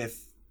if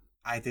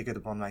I take it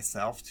upon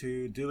myself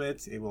to do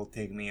it, it will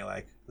take me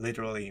like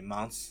literally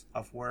months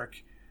of work.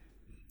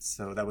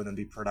 So that wouldn't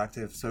be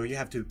productive. So you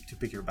have to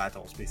pick your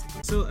battles,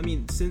 basically. So, I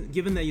mean,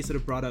 given that you sort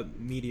of brought up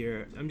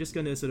Meteor, I'm just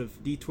going to sort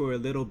of detour a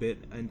little bit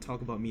and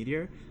talk about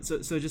Meteor. So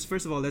just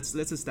first of all, let's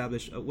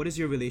establish, what is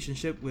your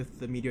relationship with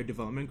the Meteor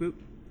development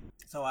group?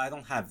 So I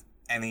don't have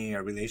any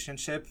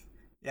relationship.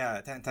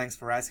 Yeah, thanks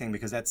for asking,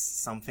 because that's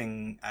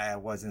something I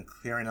wasn't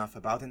clear enough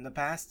about in the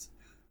past.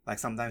 Like,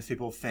 sometimes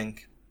people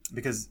think,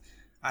 because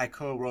I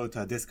co-wrote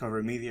a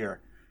Discover Meteor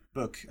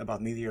book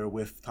about Meteor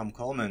with Tom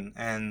Coleman,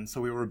 and so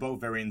we were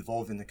both very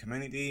involved in the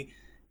community,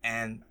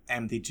 and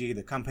MDG,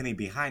 the company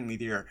behind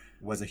Meteor,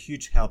 was a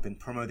huge help in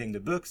promoting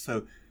the book.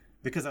 So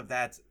because of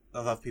that,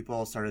 a lot of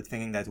people started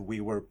thinking that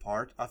we were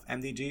part of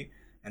MDG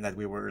and that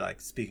we were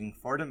like speaking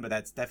for them, but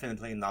that's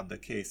definitely not the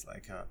case.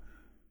 Like,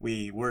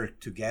 we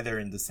work together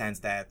in the sense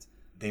that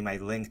they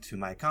might link to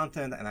my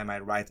content and I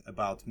might write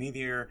about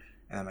Meteor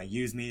and I might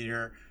use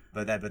Meteor,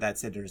 but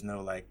that's it. There's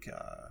no like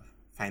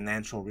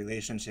financial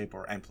relationship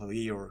or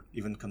employee or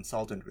even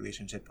consultant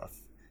relationship of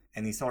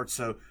any sort.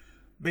 So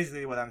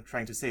basically what I'm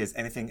trying to say is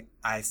anything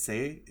I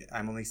say,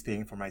 I'm only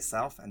speaking for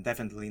myself and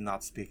definitely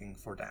not speaking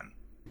for them.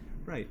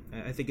 Right.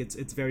 I think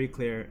it's very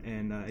clear,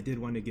 and I did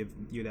want to give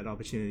you that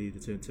opportunity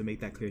to make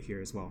that clear here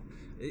as well.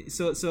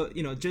 So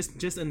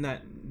just in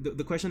that,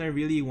 the question I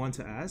really want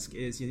to ask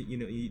is,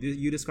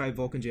 you describe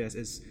Vulkan.js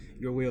as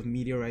your way of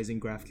meteorizing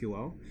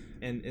GraphQL,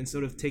 and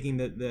sort of taking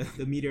the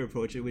meteor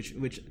approach, which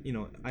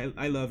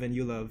I love and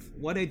you love.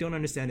 What I don't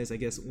understand is, I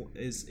guess,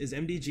 is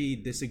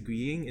MDG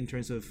disagreeing in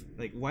terms of,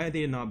 like, why are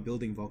they not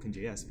building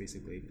Vulkan.js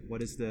basically?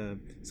 What is the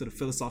sort of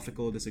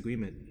philosophical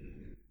disagreement?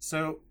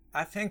 So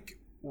I think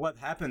what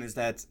happened is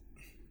that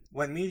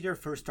when Meteor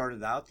first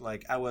started out,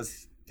 like, I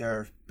was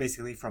there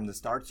basically from the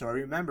start. So I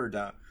remember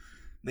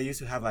they used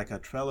to have like a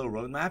Trello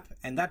roadmap,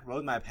 and that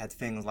roadmap had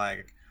things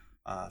like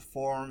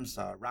forms,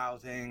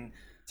 routing,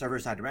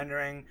 server-side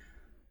rendering,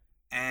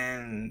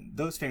 and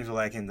those things were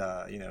like in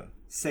the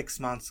 6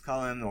 months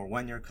column or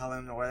 1 year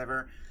column or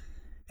whatever.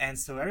 And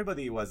so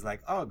everybody was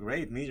like, oh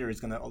great, Meteor is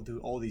gonna do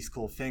all these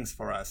cool things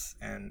for us,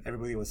 and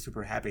everybody was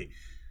super happy.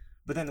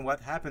 But then what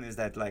happened is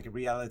that, like,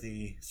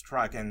 reality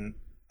struck, and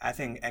I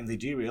think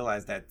MDG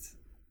realized that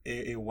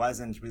it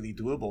wasn't really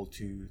doable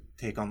to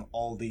take on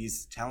all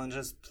these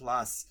challenges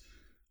plus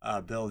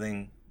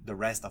building the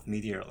rest of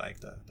Meteor, like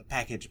the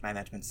package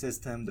management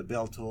system, the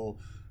build tool,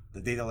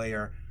 the data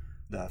layer,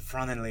 the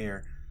front-end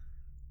layer.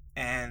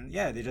 And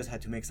yeah, they just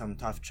had to make some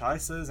tough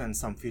choices, and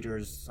some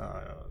features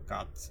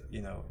got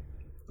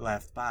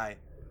left by.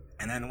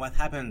 And then what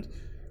happened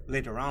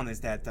later on is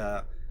that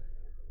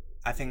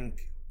I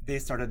think they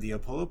started the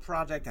Apollo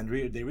project, and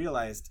they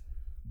realized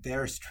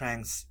their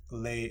strengths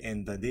lay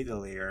in the data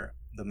layer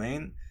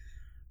domain.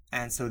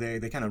 And so they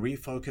kind of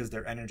refocused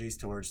their energies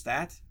towards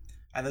that.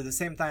 And at the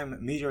same time,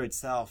 Meteor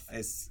itself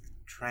is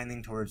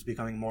trending towards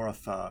becoming more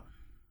of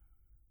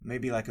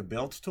maybe like a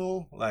build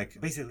tool, like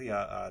basically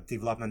a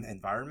development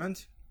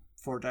environment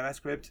for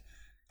JavaScript.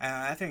 And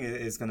I think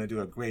it is going to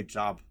do a great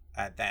job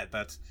at that.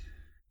 But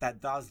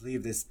that does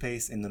leave this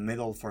space in the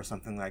middle for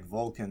something like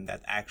Vulkan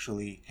that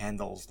actually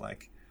handles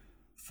like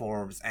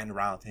forms and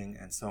routing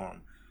and so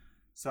on.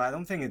 So I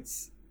don't think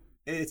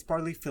it's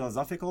partly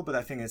philosophical, but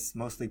I think it's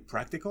mostly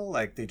practical.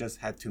 Like, they just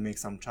had to make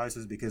some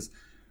choices because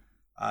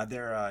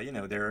they're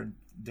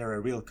a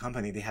real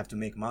company. They have to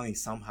make money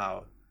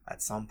somehow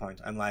at some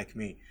point, unlike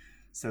me.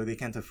 So they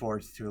can't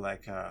afford to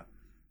like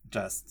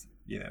just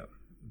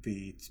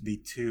be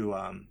too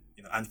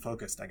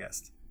unfocused, I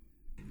guess.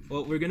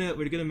 Well, we're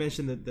gonna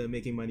mention the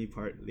making money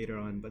part later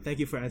on, but thank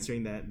you for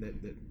answering that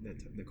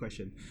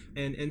question.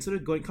 And sort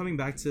of coming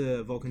back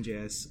to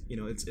Vulkan.js,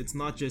 it's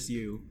not just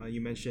you. You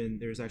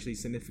mentioned there's actually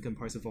significant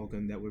parts of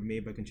Vulkan that were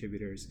made by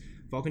contributors.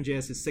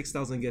 Vulkan.js is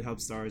 6,000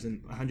 GitHub stars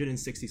and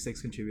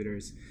 166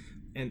 contributors,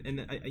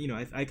 and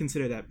I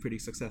consider that pretty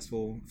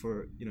successful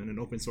for an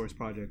open source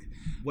project.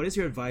 What is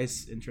your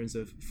advice in terms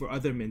of for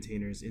other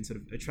maintainers in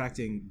sort of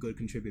attracting good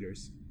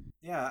contributors?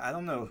 Yeah, I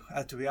don't know.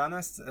 To be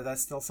honest,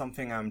 that's still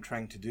something I'm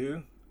trying to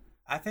do.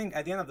 I think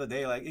at the end of the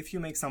day, like, if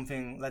you make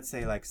something, let's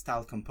say like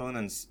style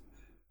components,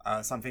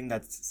 something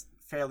that's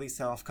fairly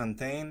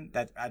self-contained,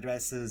 that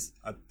addresses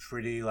a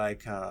pretty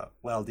like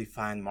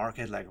well-defined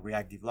market, like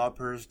React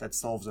developers, that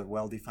solves a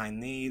well-defined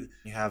need.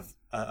 You have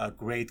a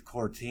great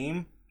core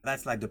team.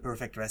 That's like the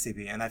perfect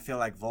recipe. And I feel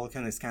like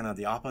Vulkan is kind of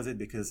the opposite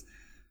because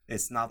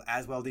it's not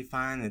as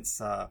well-defined.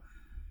 It's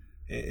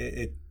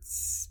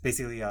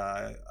basically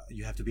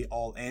you have to be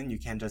all in. You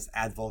can't just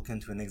add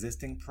Vulkan to an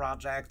existing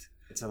project.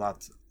 It's a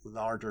lot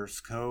larger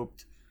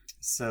scoped.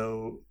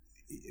 So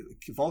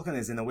Vulkan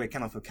is in a way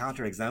kind of a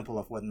counterexample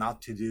of what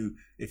not to do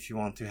if you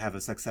want to have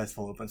a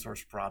successful open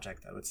source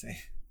project, I would say.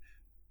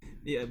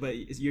 Yeah, but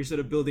you're sort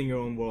of building your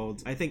own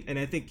world. I think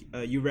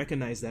you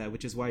recognize that,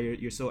 which is why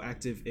you're so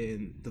active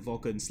in the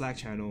Vulkan Slack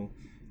channel.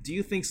 Do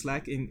you think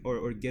Slack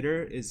or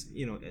Gitter is,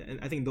 and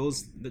I think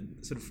the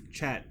sort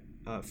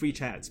of free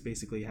chats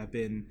basically have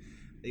been,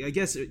 I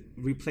guess,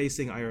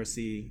 replacing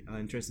IRC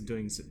in terms of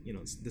doing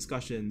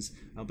discussions.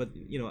 But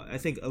I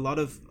think a lot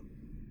of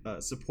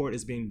support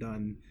is being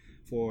done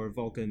for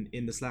Vulkan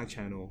in the Slack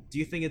channel. Do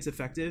you think it's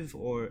effective,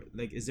 or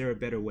like, is there a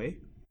better way?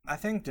 I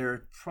think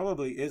there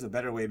probably is a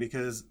better way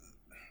because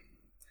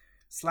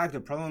Slack, the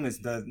problem is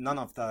that none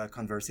of the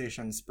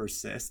conversations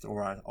persist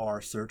or are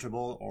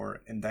searchable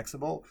or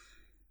indexable.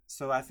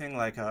 So I think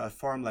like a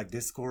forum like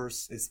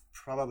Discourse is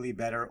probably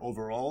better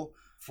overall.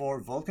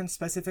 For Vulkan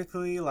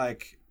specifically,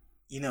 like,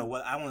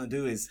 what I want to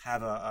do is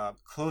have a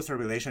closer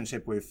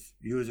relationship with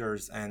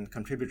users and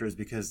contributors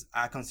because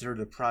I consider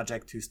the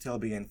project to still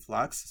be in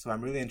flux. So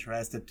I'm really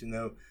interested to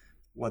know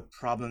what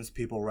problems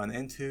people run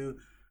into.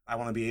 I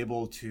want to be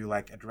able to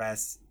like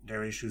address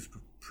their issues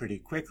pretty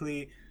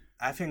quickly.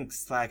 I think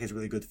Slack is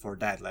really good for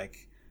that.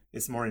 Like,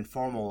 it's more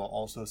informal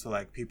also, so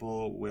like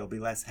people will be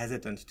less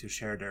hesitant to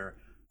share their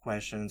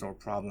questions or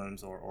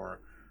problems or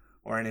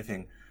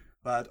anything.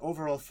 But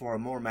overall, for a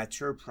more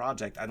mature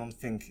project, I don't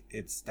think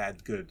it's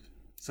that good.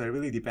 So it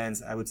really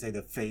depends, I would say,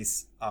 the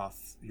phase of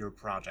your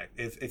project.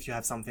 If you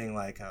have something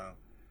like,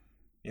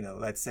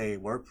 let's say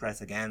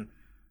WordPress again,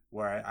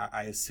 where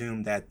I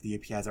assume that the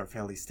APIs are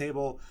fairly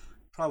stable,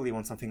 probably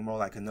want something more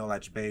like a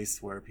knowledge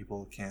base where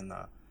people can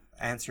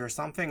answer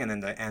something and then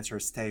the answer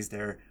stays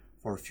there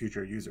for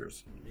future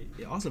users.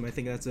 Yeah, awesome. I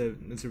think that's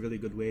a really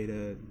good way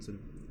to sort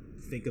of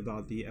think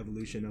about the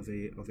evolution of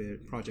a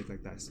project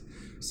like this.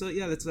 So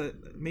yeah, let's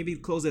maybe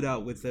close it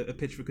out with a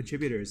pitch for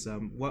contributors.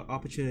 What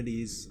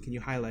opportunities can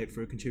you highlight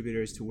for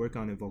contributors to work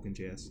on in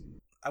Vulkan.js?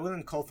 I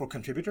wouldn't call for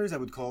contributors. I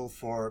would call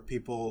for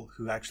people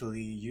who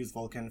actually use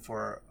Vulkan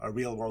for a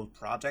real world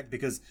project,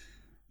 because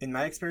in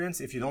my experience,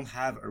 if you don't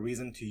have a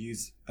reason to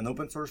use an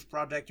open source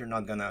project, you're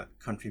not gonna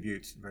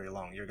contribute very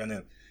long. You're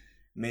gonna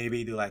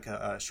maybe do like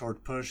a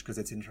short push because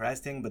it's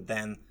interesting, but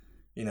then,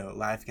 you know,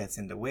 life gets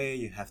in the way,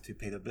 you have to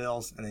pay the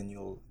bills, and then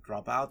you'll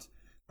drop out.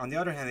 On the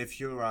other hand, if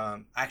you're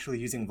actually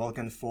using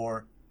Vulkan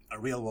for a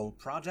real world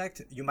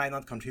project, you might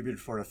not contribute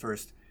for the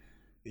first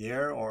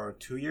year or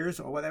 2 years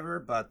or whatever,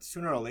 but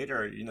sooner or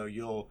later, you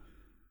know,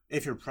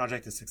 if your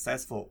project is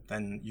successful,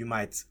 then you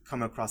might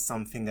come across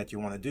something that you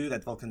want to do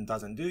that Vulkan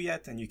doesn't do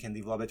yet, and you can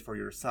develop it for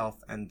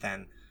yourself and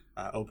then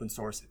open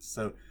source it.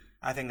 So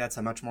I think that's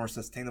a much more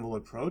sustainable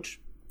approach.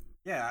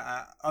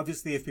 Yeah,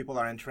 obviously, if people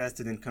are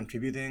interested in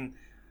contributing,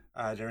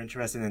 they're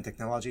interested in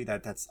technology,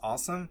 that's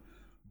awesome.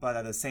 But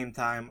at the same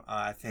time,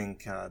 I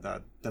think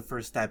the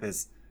first step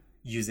is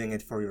using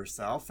it for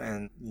yourself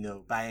and, you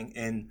know, buying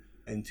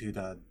into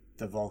the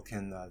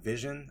Vulkan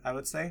vision, I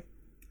would say,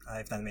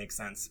 if that makes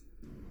sense.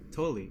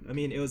 Totally. I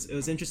mean, it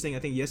was interesting. I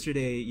think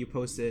yesterday you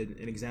posted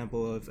an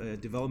example of a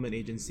development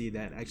agency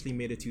that actually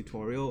made a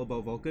tutorial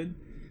about Vulkan,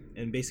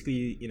 and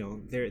basically, you know,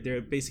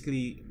 they're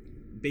basically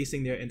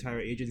basing their entire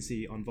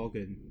agency on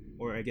Vulkan,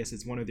 or I guess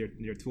it's one of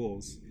their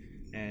tools,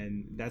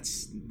 and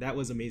that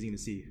was amazing to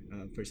see,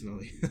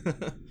 personally.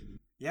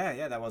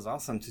 Yeah, that was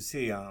awesome to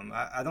see.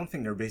 I don't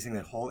think they're basing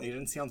their whole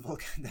agency on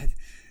Vulkan. That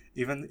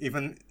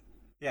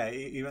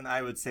even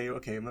I would say,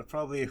 okay,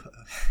 probably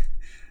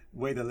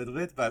wait a little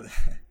bit, but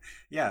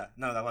yeah,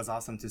 no, that was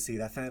awesome to see.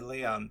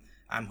 Definitely. I'm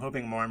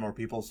hoping more and more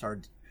people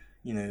start,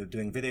 you know,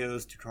 doing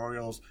videos,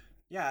 tutorials.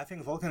 Yeah, I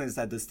think Vulkan is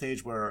at the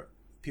stage where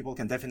people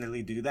can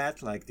definitely do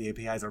that. Like, the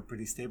APIs are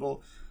pretty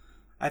stable.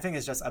 I think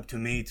it's just up to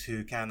me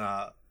to kind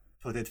of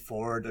put it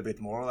forward a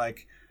bit more.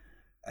 Like,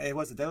 it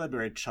was a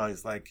deliberate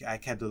choice. Like, I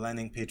kept the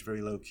landing page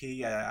very low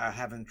key. I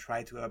haven't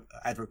tried to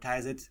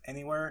advertise it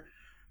anywhere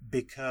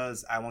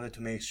because I wanted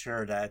to make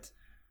sure that,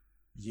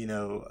 you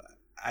know,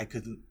 I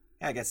could,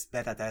 I guess,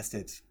 beta test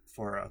it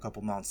for a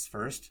couple months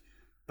first.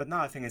 But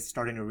now I think it's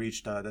starting to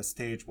reach the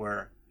stage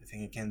where I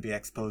think it can be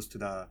exposed to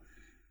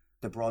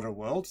the broader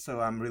world. So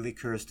I'm really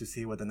curious to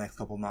see what the next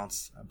couple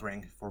months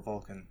bring for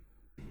Vulkan.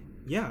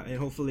 Yeah, and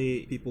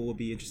hopefully people will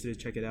be interested to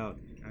check it out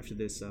after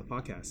this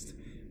podcast.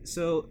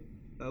 So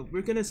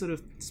we're going to sort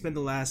of spend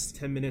the last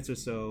 10 minutes or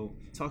so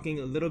talking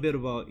a little bit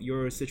about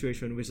your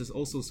situation, which is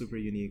also super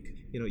unique.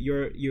 You know,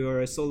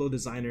 you're a solo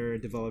designer,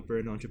 developer,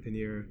 and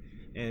entrepreneur,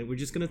 and we're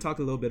just going to talk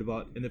a little bit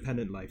about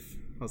independent life.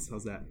 How's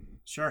that?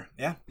 Sure,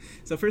 yeah.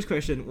 So first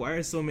question, why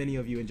are so many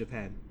of you in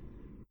Japan?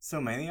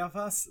 So many of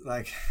us?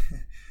 Like,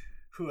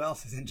 who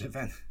else is in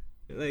Japan?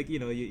 Like, you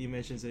know, you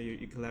mentioned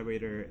your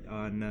collaborator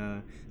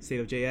on State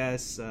of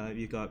JS.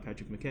 You got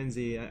Patrick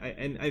McKenzie,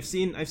 and I've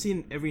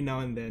seen every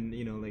now and then,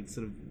 you know, like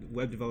sort of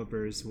web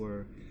developers who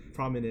are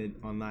prominent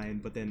online,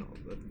 but then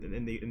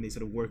they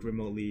sort of work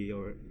remotely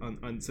or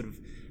on sort of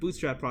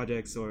bootstrap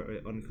projects or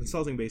on a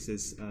consulting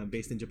basis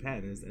based in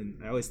Japan. And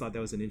I always thought that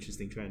was an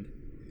interesting trend.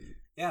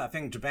 Yeah, I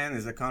think Japan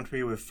is a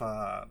country with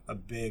a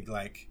big,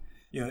 like,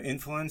 you know,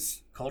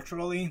 influence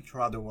culturally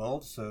throughout the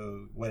world.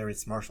 So whether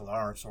it's martial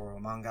arts or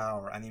manga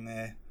or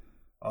anime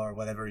or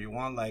whatever you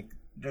want, like,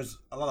 there's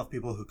a lot of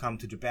people who come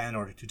to Japan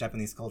or to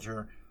Japanese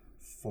culture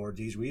for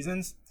these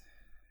reasons,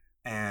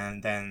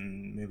 and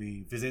then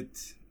maybe visit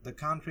the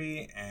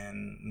country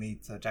and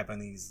meet a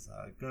Japanese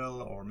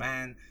girl or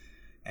man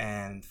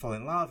and fall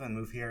in love and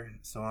move here.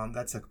 So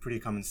that's a pretty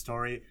common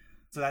story.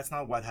 So that's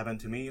not what happened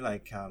to me.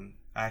 Like,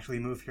 I actually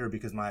moved here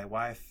because my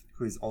wife,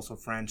 who is also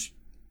French,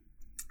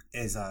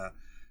 is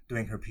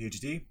doing her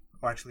PhD,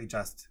 or actually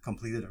just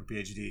completed her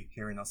PhD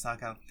here in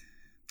Osaka.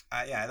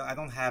 I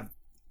don't have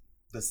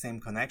the same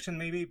connection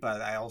maybe,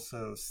 but I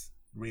also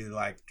really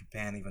liked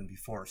Japan even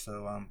before.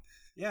 So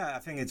I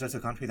think it's just a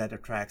country that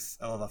attracts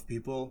a lot of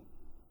people,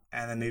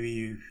 and then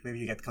maybe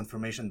you get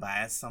confirmation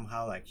bias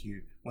somehow. Like,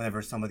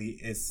 whenever somebody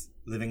is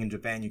living in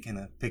Japan, you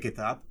can pick it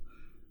up.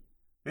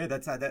 Yeah,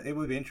 that it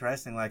would be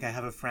interesting. Like, I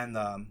have a friend,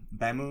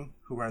 Bamu,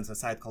 who runs a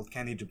site called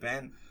Candy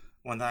Japan.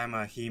 One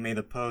time he made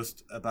a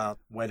post about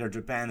whether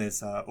Japan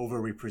is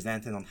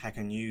overrepresented on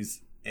Hacker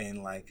News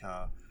in like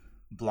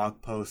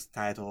blog post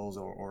titles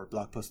or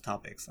blog post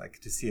topics, like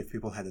to see if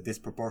people had a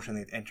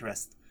disproportionate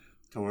interest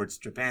towards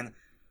Japan.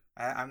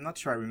 I'm not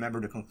sure I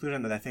remember the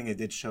conclusion, but I think it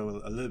did show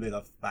a little bit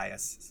of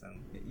bias. So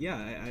yeah,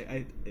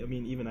 I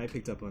mean, even I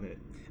picked up on it.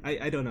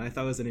 I don't know. I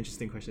thought it was an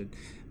interesting question.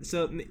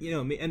 So, you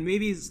know, and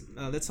maybe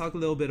let's talk a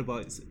little bit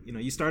about, you know,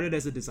 you started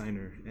as a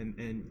designer and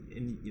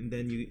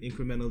then you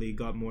incrementally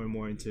got more and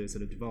more into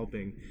sort of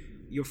developing.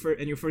 Your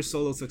first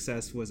solo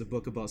success was a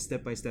book about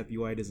step-by-step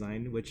UI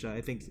design, which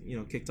I think, you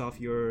know, kicked off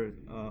your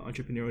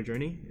entrepreneurial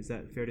journey. Is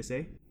that fair to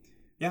say?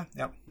 Yeah,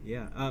 yeah.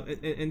 Yeah,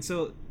 and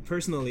so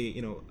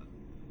personally,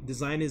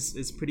 design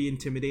is pretty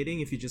intimidating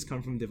if you just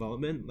come from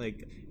development.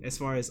 Like, as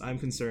far as I'm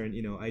concerned,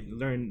 I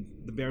learned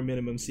the bare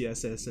minimum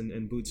CSS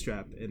and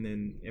Bootstrap, and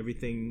then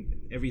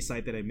every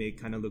site that I make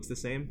kind of looks the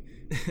same.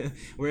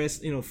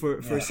 Whereas,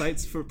 for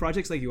sites, for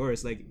projects like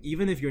yours, like,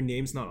 even if your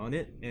name's not on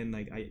it, and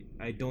like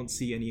I don't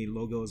see any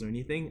logos or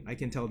anything, I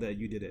can tell that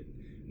you did it.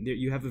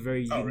 You have a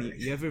very unique, really?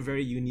 you have a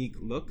very unique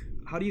look.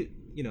 How do you,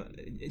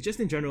 just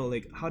in general,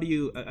 like, how do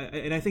you,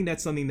 and I think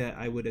that's something that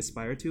I would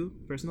aspire to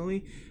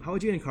personally. How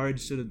would you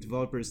encourage sort of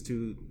developers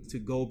to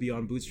go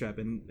beyond Bootstrap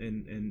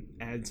and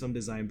add some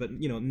design, but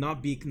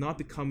not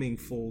becoming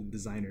full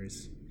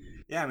designers?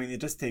 Yeah, I mean,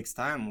 it just takes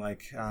time.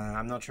 Like,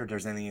 I'm not sure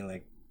there's any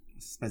like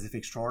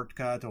specific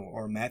shortcut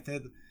or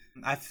method.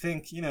 I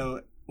think,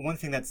 one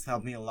thing that's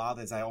helped me a lot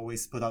is I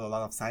always put out a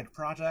lot of side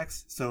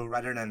projects. So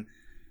rather than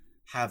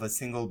have a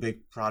single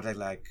big project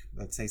like,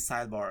 let's say,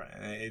 Sidebar,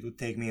 it would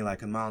take me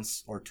like a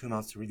month or 2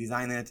 months to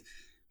redesign it,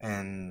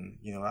 and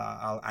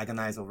I'll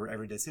agonize over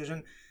every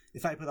decision.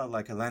 If I put out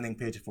like a landing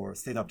page for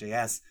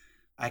State.js,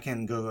 I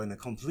can go in a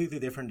completely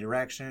different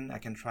direction. I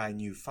can try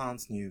new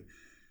fonts, new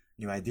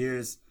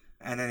ideas,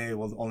 and then it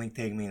will only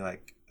take me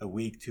like a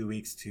week, 2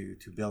 weeks to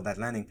build that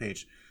landing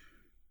page.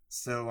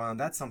 So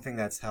that's something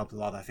that's helped a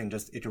lot. I think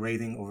just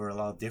iterating over a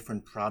lot of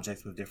different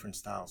projects with different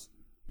styles.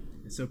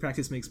 So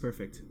practice makes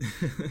perfect.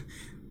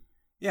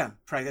 Yeah,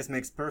 practice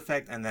makes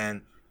perfect, and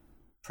then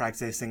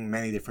practicing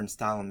many different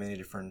styles and many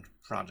different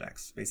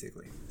projects,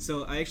 basically.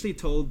 So I actually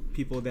told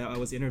people that I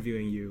was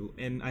interviewing you,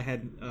 and I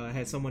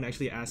had someone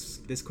actually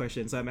ask this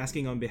question. So I'm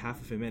asking on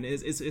behalf of him, and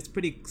it's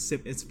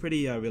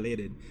pretty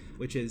related,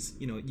 which is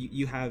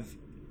you have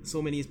so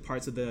many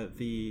parts of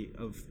the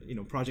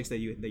projects that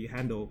you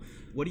handle.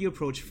 What do you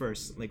approach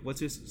first? Like,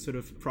 what's your sort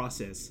of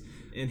process?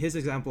 And his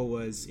example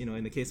was,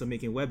 in the case of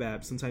making web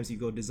apps, sometimes you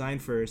go design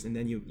first, and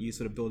then you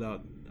sort of build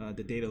out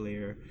the data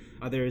layer.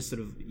 Others sort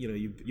of,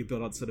 you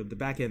build out sort of the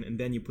backend, and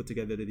then you put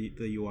together the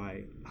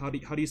UI. How do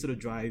you sort of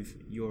drive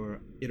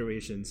your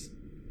iterations?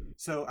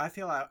 So I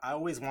feel I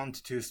always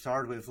want to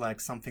start with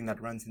like something that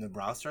runs in the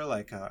browser,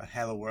 like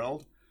Hello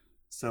World.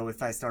 So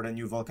if I start a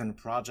new Vulkan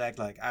project,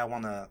 like I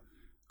want to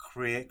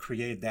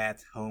create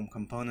that home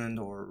component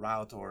or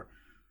route or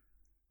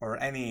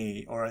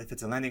if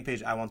it's a landing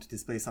page, I want to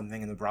display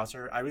something in the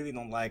browser. I really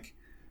don't like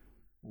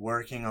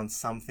working on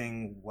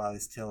something while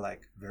it's still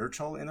like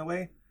virtual in a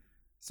way.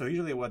 So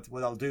usually what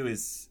I'll do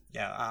is,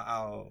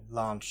 I'll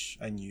launch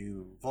a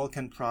new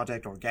Vulkan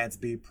project or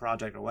Gatsby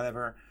project or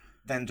whatever,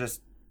 then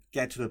just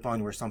get to the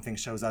point where something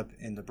shows up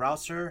in the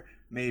browser,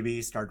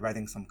 maybe start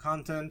writing some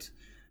content,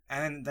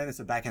 and then it's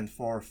a back and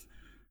forth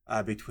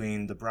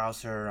between the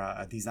browser,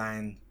 a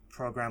design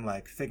program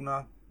like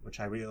Figma, which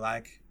I really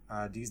like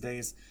these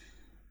days.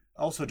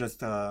 Also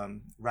just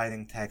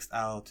writing text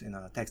out in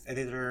a text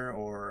editor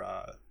or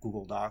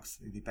Google Docs,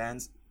 it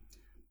depends.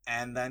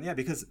 And then,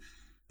 because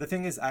the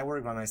thing is, I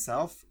work by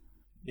myself,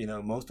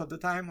 most of the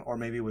time, or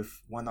maybe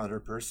with one other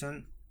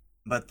person,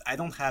 but I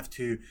don't have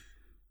to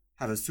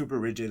have a super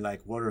rigid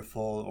like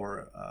waterfall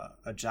or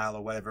agile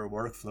or whatever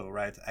workflow,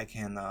 right? I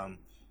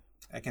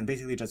can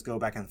basically just go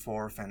back and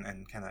forth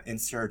and kind of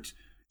insert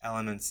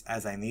elements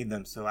as I need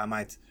them. So I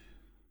might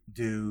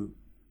do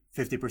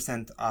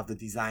 50% of the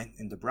design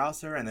in the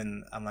browser, and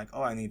then I'm like,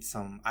 oh, I need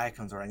some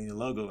icons or I need a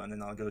logo, and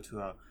then I'll go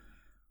to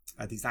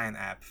a design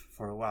app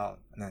for a while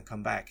and then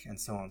come back and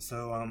so on.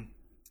 So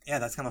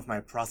that's kind of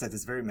my process.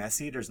 It's very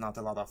messy. There's not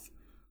a lot of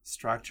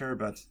structure,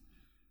 but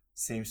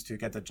seems to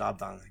get the job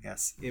done, I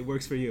guess. It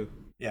works for you.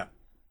 Yeah.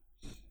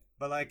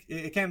 But like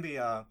it can be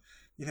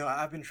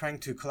I've been trying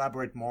to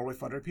collaborate more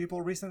with other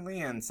people recently,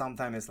 and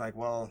sometimes it's like,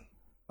 well,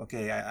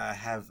 okay,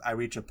 I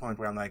reach a point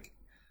where I'm like,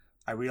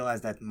 I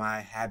realize that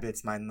my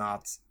habits might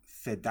not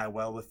fit that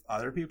well with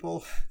other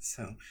people.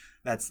 So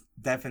that's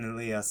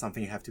definitely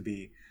something you have to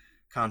be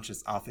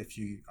conscious of if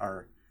you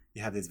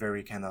have this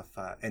very kind of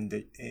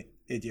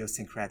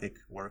idiosyncratic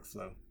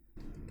workflow.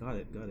 Got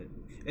it.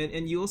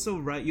 And you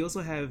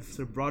also have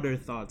sort of broader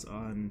thoughts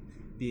on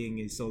being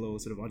a solo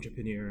sort of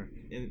entrepreneur.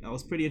 And I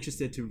was pretty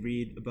interested to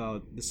read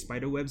about the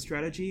spiderweb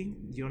strategy.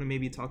 Do you want to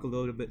maybe talk a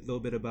little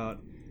bit about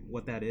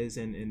what that is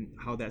and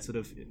how that sort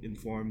of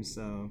informs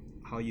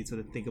how you sort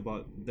of think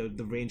about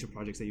the range of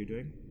projects that you're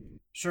doing?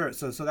 Sure.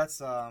 So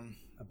that's a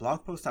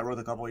blog post I wrote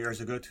a couple of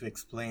years ago to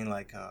explain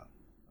like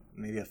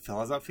maybe a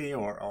philosophy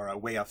or a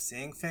way of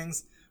seeing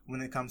things when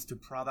it comes to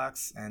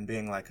products and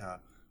being like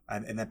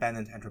an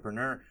independent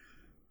entrepreneur.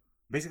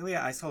 Basically,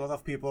 I saw a lot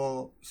of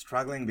people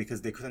struggling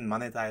because they couldn't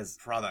monetize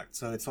product.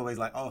 So it's always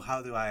like, oh,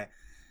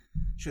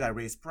 should I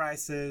raise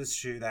prices?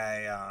 Should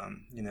I,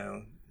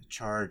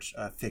 charge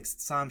a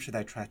fixed sum? Should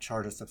I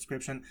charge a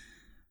subscription?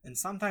 And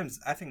sometimes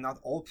I think not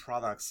all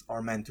products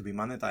are meant to be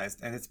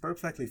monetized, and it's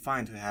perfectly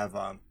fine to have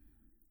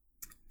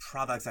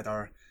products that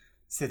are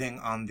sitting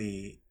on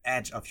the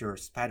edge of your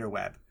spider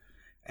web,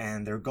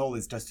 and their goal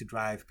is just to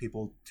drive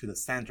people to the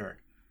center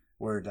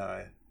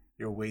where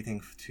you're waiting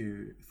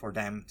for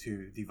them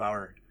to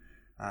devour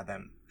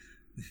them.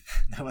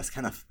 That was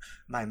kind of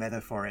my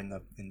metaphor in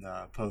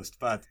the post,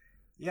 but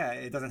yeah,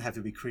 it doesn't have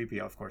to be creepy,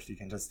 of course. You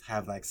can just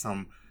have like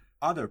some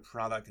other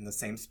product in the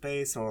same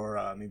space,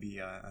 or maybe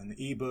an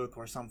ebook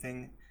or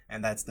something,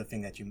 and that's the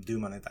thing that you do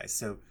monetize.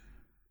 So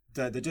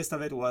the gist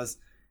of it was,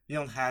 you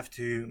don't have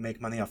to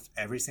make money off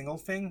every single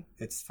thing.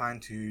 It's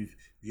fine to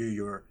view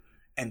your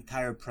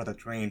entire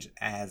product range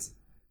as,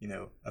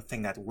 a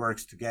thing that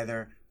works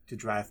together to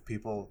drive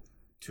people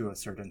to a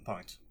certain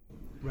point.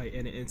 Right,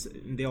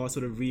 and they all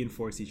sort of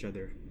reinforce each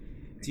other.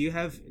 Do you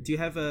have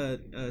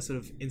a sort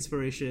of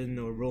inspiration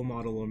or role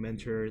model or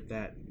mentor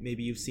that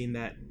maybe you've seen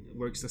that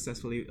work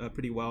successfully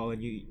pretty well?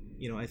 And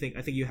I think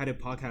you had a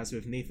podcast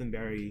with Nathan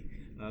Barry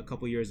a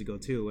couple years ago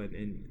too,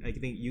 and I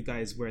think you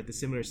guys were at the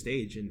similar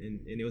stage,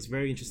 and it was a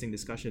very interesting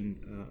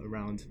discussion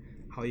around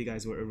how you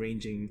guys were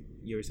arranging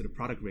your sort of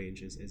product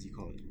range, as you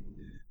call it.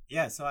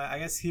 Yeah, so I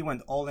guess he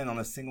went all in on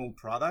a single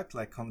product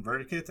like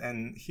ConvertKit,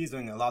 and he's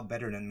doing a lot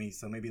better than me,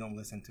 so maybe don't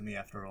listen to me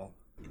after all.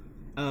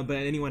 But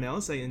anyone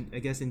else, I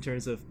guess, in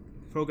terms of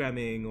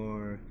programming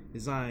or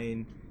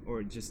design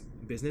or just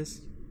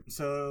business?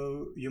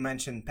 So you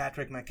mentioned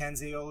Patrick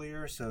McKenzie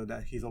earlier, so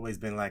that he's always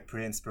been like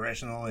pretty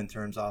inspirational in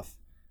terms of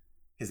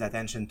his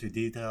attention to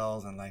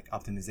details and like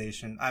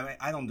optimization. I mean,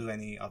 I don't do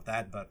any of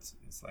that, but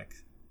it's like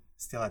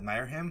still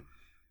admire him.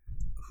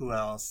 Who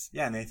else?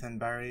 Yeah, Nathan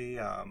Barry.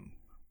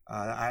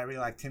 I really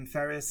like Tim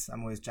Ferriss.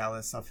 I'm always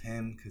jealous of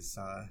him because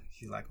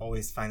he's like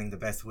always finding the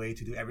best way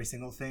to do every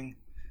single thing.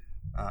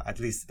 At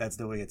least that's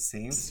the way it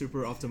seems.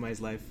 Super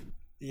optimized life.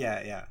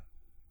 Yeah.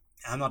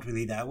 I'm not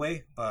really that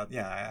way, but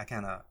yeah, I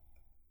kind of.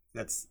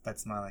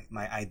 That's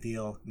my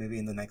ideal. Maybe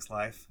in the next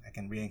life, I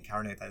can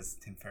reincarnate as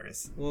Tim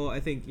Ferriss. Well,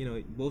 I think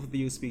both of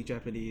you speak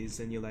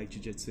Japanese and you like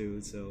jiu-jitsu,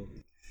 so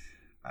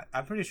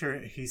I'm pretty sure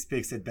he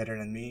speaks it better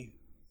than me.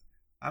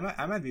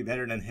 I might be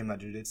better than him at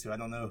jiu-jitsu. I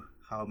don't know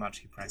how much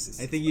he practices.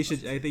 I think you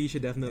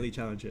should definitely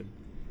challenge him.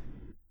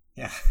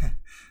 Yeah,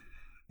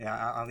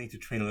 yeah. I'll need to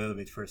train a little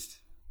bit first.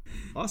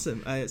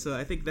 Awesome. So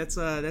I think that's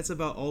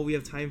about all we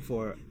have time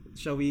for.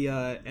 Shall we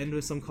end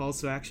with some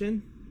calls to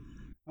action?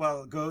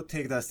 Well, go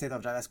take the State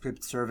of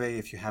JavaScript survey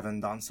if you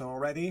haven't done so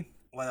already.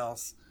 What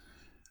else?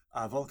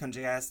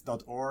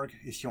 vulkanjs.org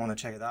if you want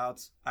to check it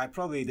out. I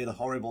probably did a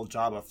horrible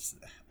job of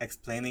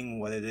explaining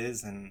what it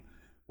is and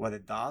what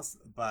it does,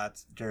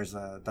 but there's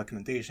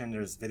documentation,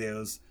 there's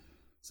videos,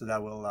 so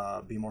that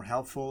will be more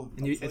helpful.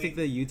 And I think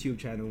the YouTube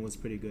channel was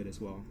pretty good as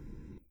well.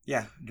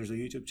 Yeah, there's a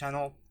YouTube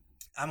channel.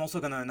 I'm also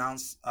going to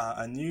announce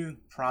a new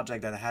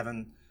project that I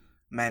haven't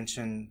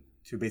mentioned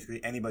to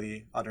basically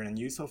anybody other than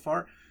you so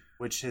far,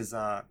 which is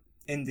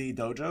Indie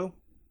Dojo.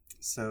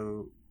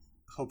 So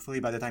hopefully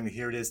by the time you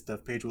hear this, the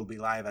page will be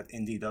live at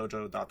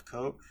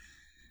indiedojo.co.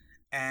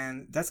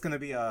 And that's going to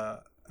be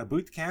a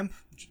boot camp,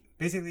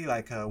 basically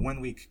like a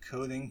 1-week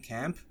coding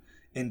camp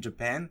in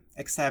Japan,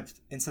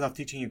 except instead of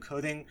teaching you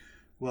coding,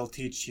 we'll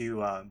teach you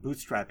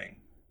bootstrapping,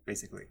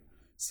 basically.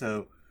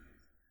 So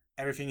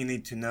everything you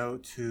need to know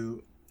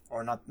to,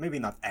 or not, maybe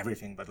not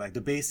everything, but like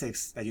the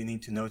basics that you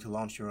need to know to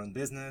launch your own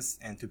business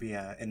and to be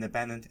an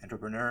independent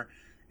entrepreneur,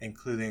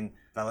 including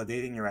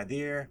validating your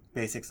idea,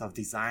 basics of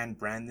design,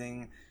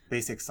 branding,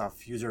 basics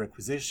of user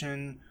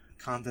acquisition,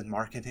 content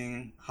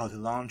marketing, how to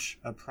launch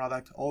a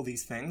product, all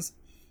these things.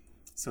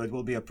 So it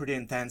will be a pretty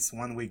intense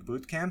 1-week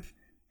bootcamp.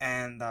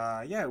 And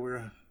yeah,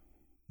 we're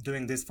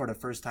doing this for the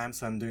first time.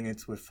 So I'm doing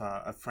it with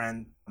a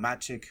friend,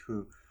 Maciek,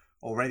 who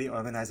already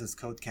organizes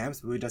code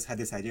camps. We just had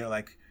this idea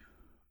like,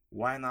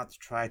 why not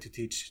try to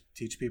teach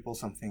people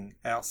something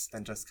else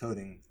than just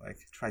coding? Like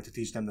try to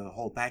teach them the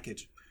whole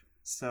package.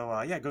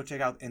 So yeah, go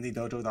check out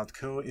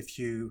indiedojo.co if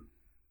you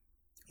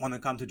want to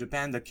come to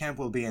Japan. The camp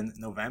will be in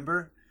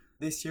November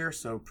this year,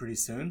 so pretty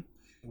soon.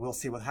 We'll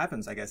see what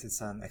happens. I guess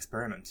it's an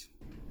experiment.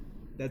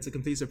 That's a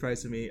complete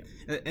surprise to me.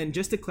 And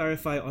just to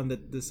clarify on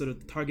the sort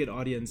of target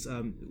audience,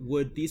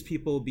 would these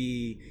people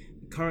be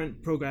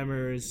current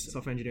programmers,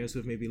 software engineers who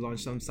have maybe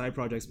launched some side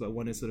projects but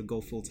want to sort of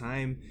go full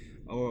time,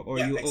 or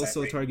yeah, are you exactly.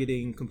 Also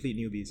targeting complete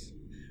newbies?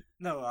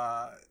 No,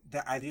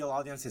 the ideal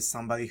audience is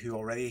somebody who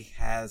already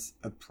has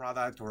a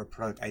product or a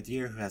product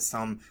idea, who has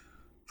some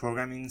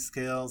programming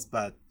skills,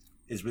 but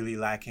is really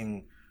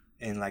lacking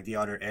in like the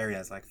other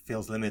areas, like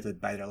feels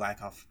limited by their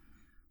lack of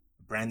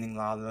branding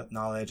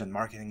knowledge and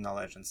marketing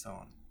knowledge and so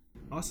on.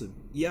 Awesome.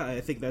 Yeah,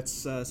 I think that's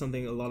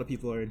something a lot of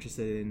people are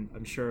interested in.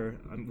 I'm sure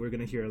we're going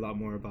to hear a lot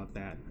more about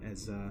that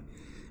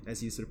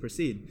as you sort of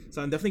proceed.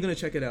 So I'm definitely going to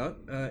check it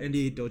out,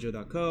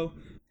 indiedojo.co.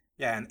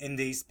 Yeah, and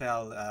indie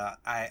spelled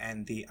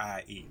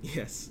I-N-D-I-E.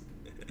 Yes.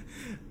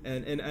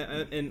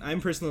 And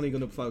I'm personally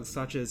going to plug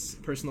Satya's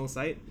personal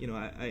site.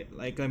 I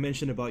like I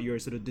mentioned about your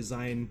sort of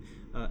design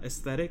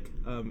aesthetic.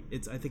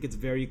 I think it's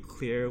very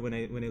clear when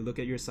I look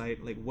at your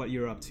site, like what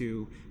you're up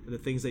to, the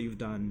things that you've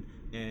done,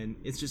 and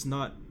it's just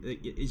not.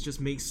 It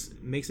just makes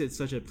it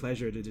such a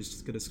pleasure to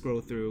just kind of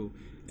scroll through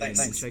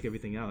and check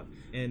everything out.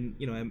 And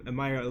I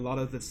admire a lot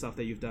of the stuff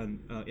that you've done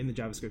in the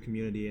JavaScript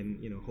community,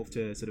 and hope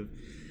to sort of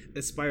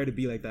aspire to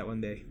be like that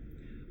one day.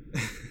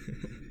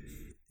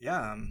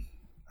 Yeah,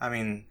 I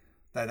mean,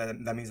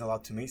 that means a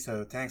lot to me.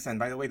 So thanks. And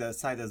by the way, the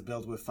site is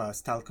built with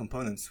style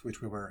components,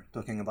 which we were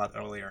talking about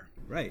earlier.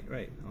 Right.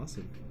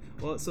 Awesome.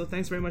 Well, so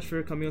thanks very much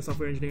for coming on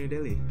Software Engineering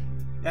Daily.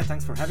 Yeah,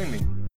 thanks for having me.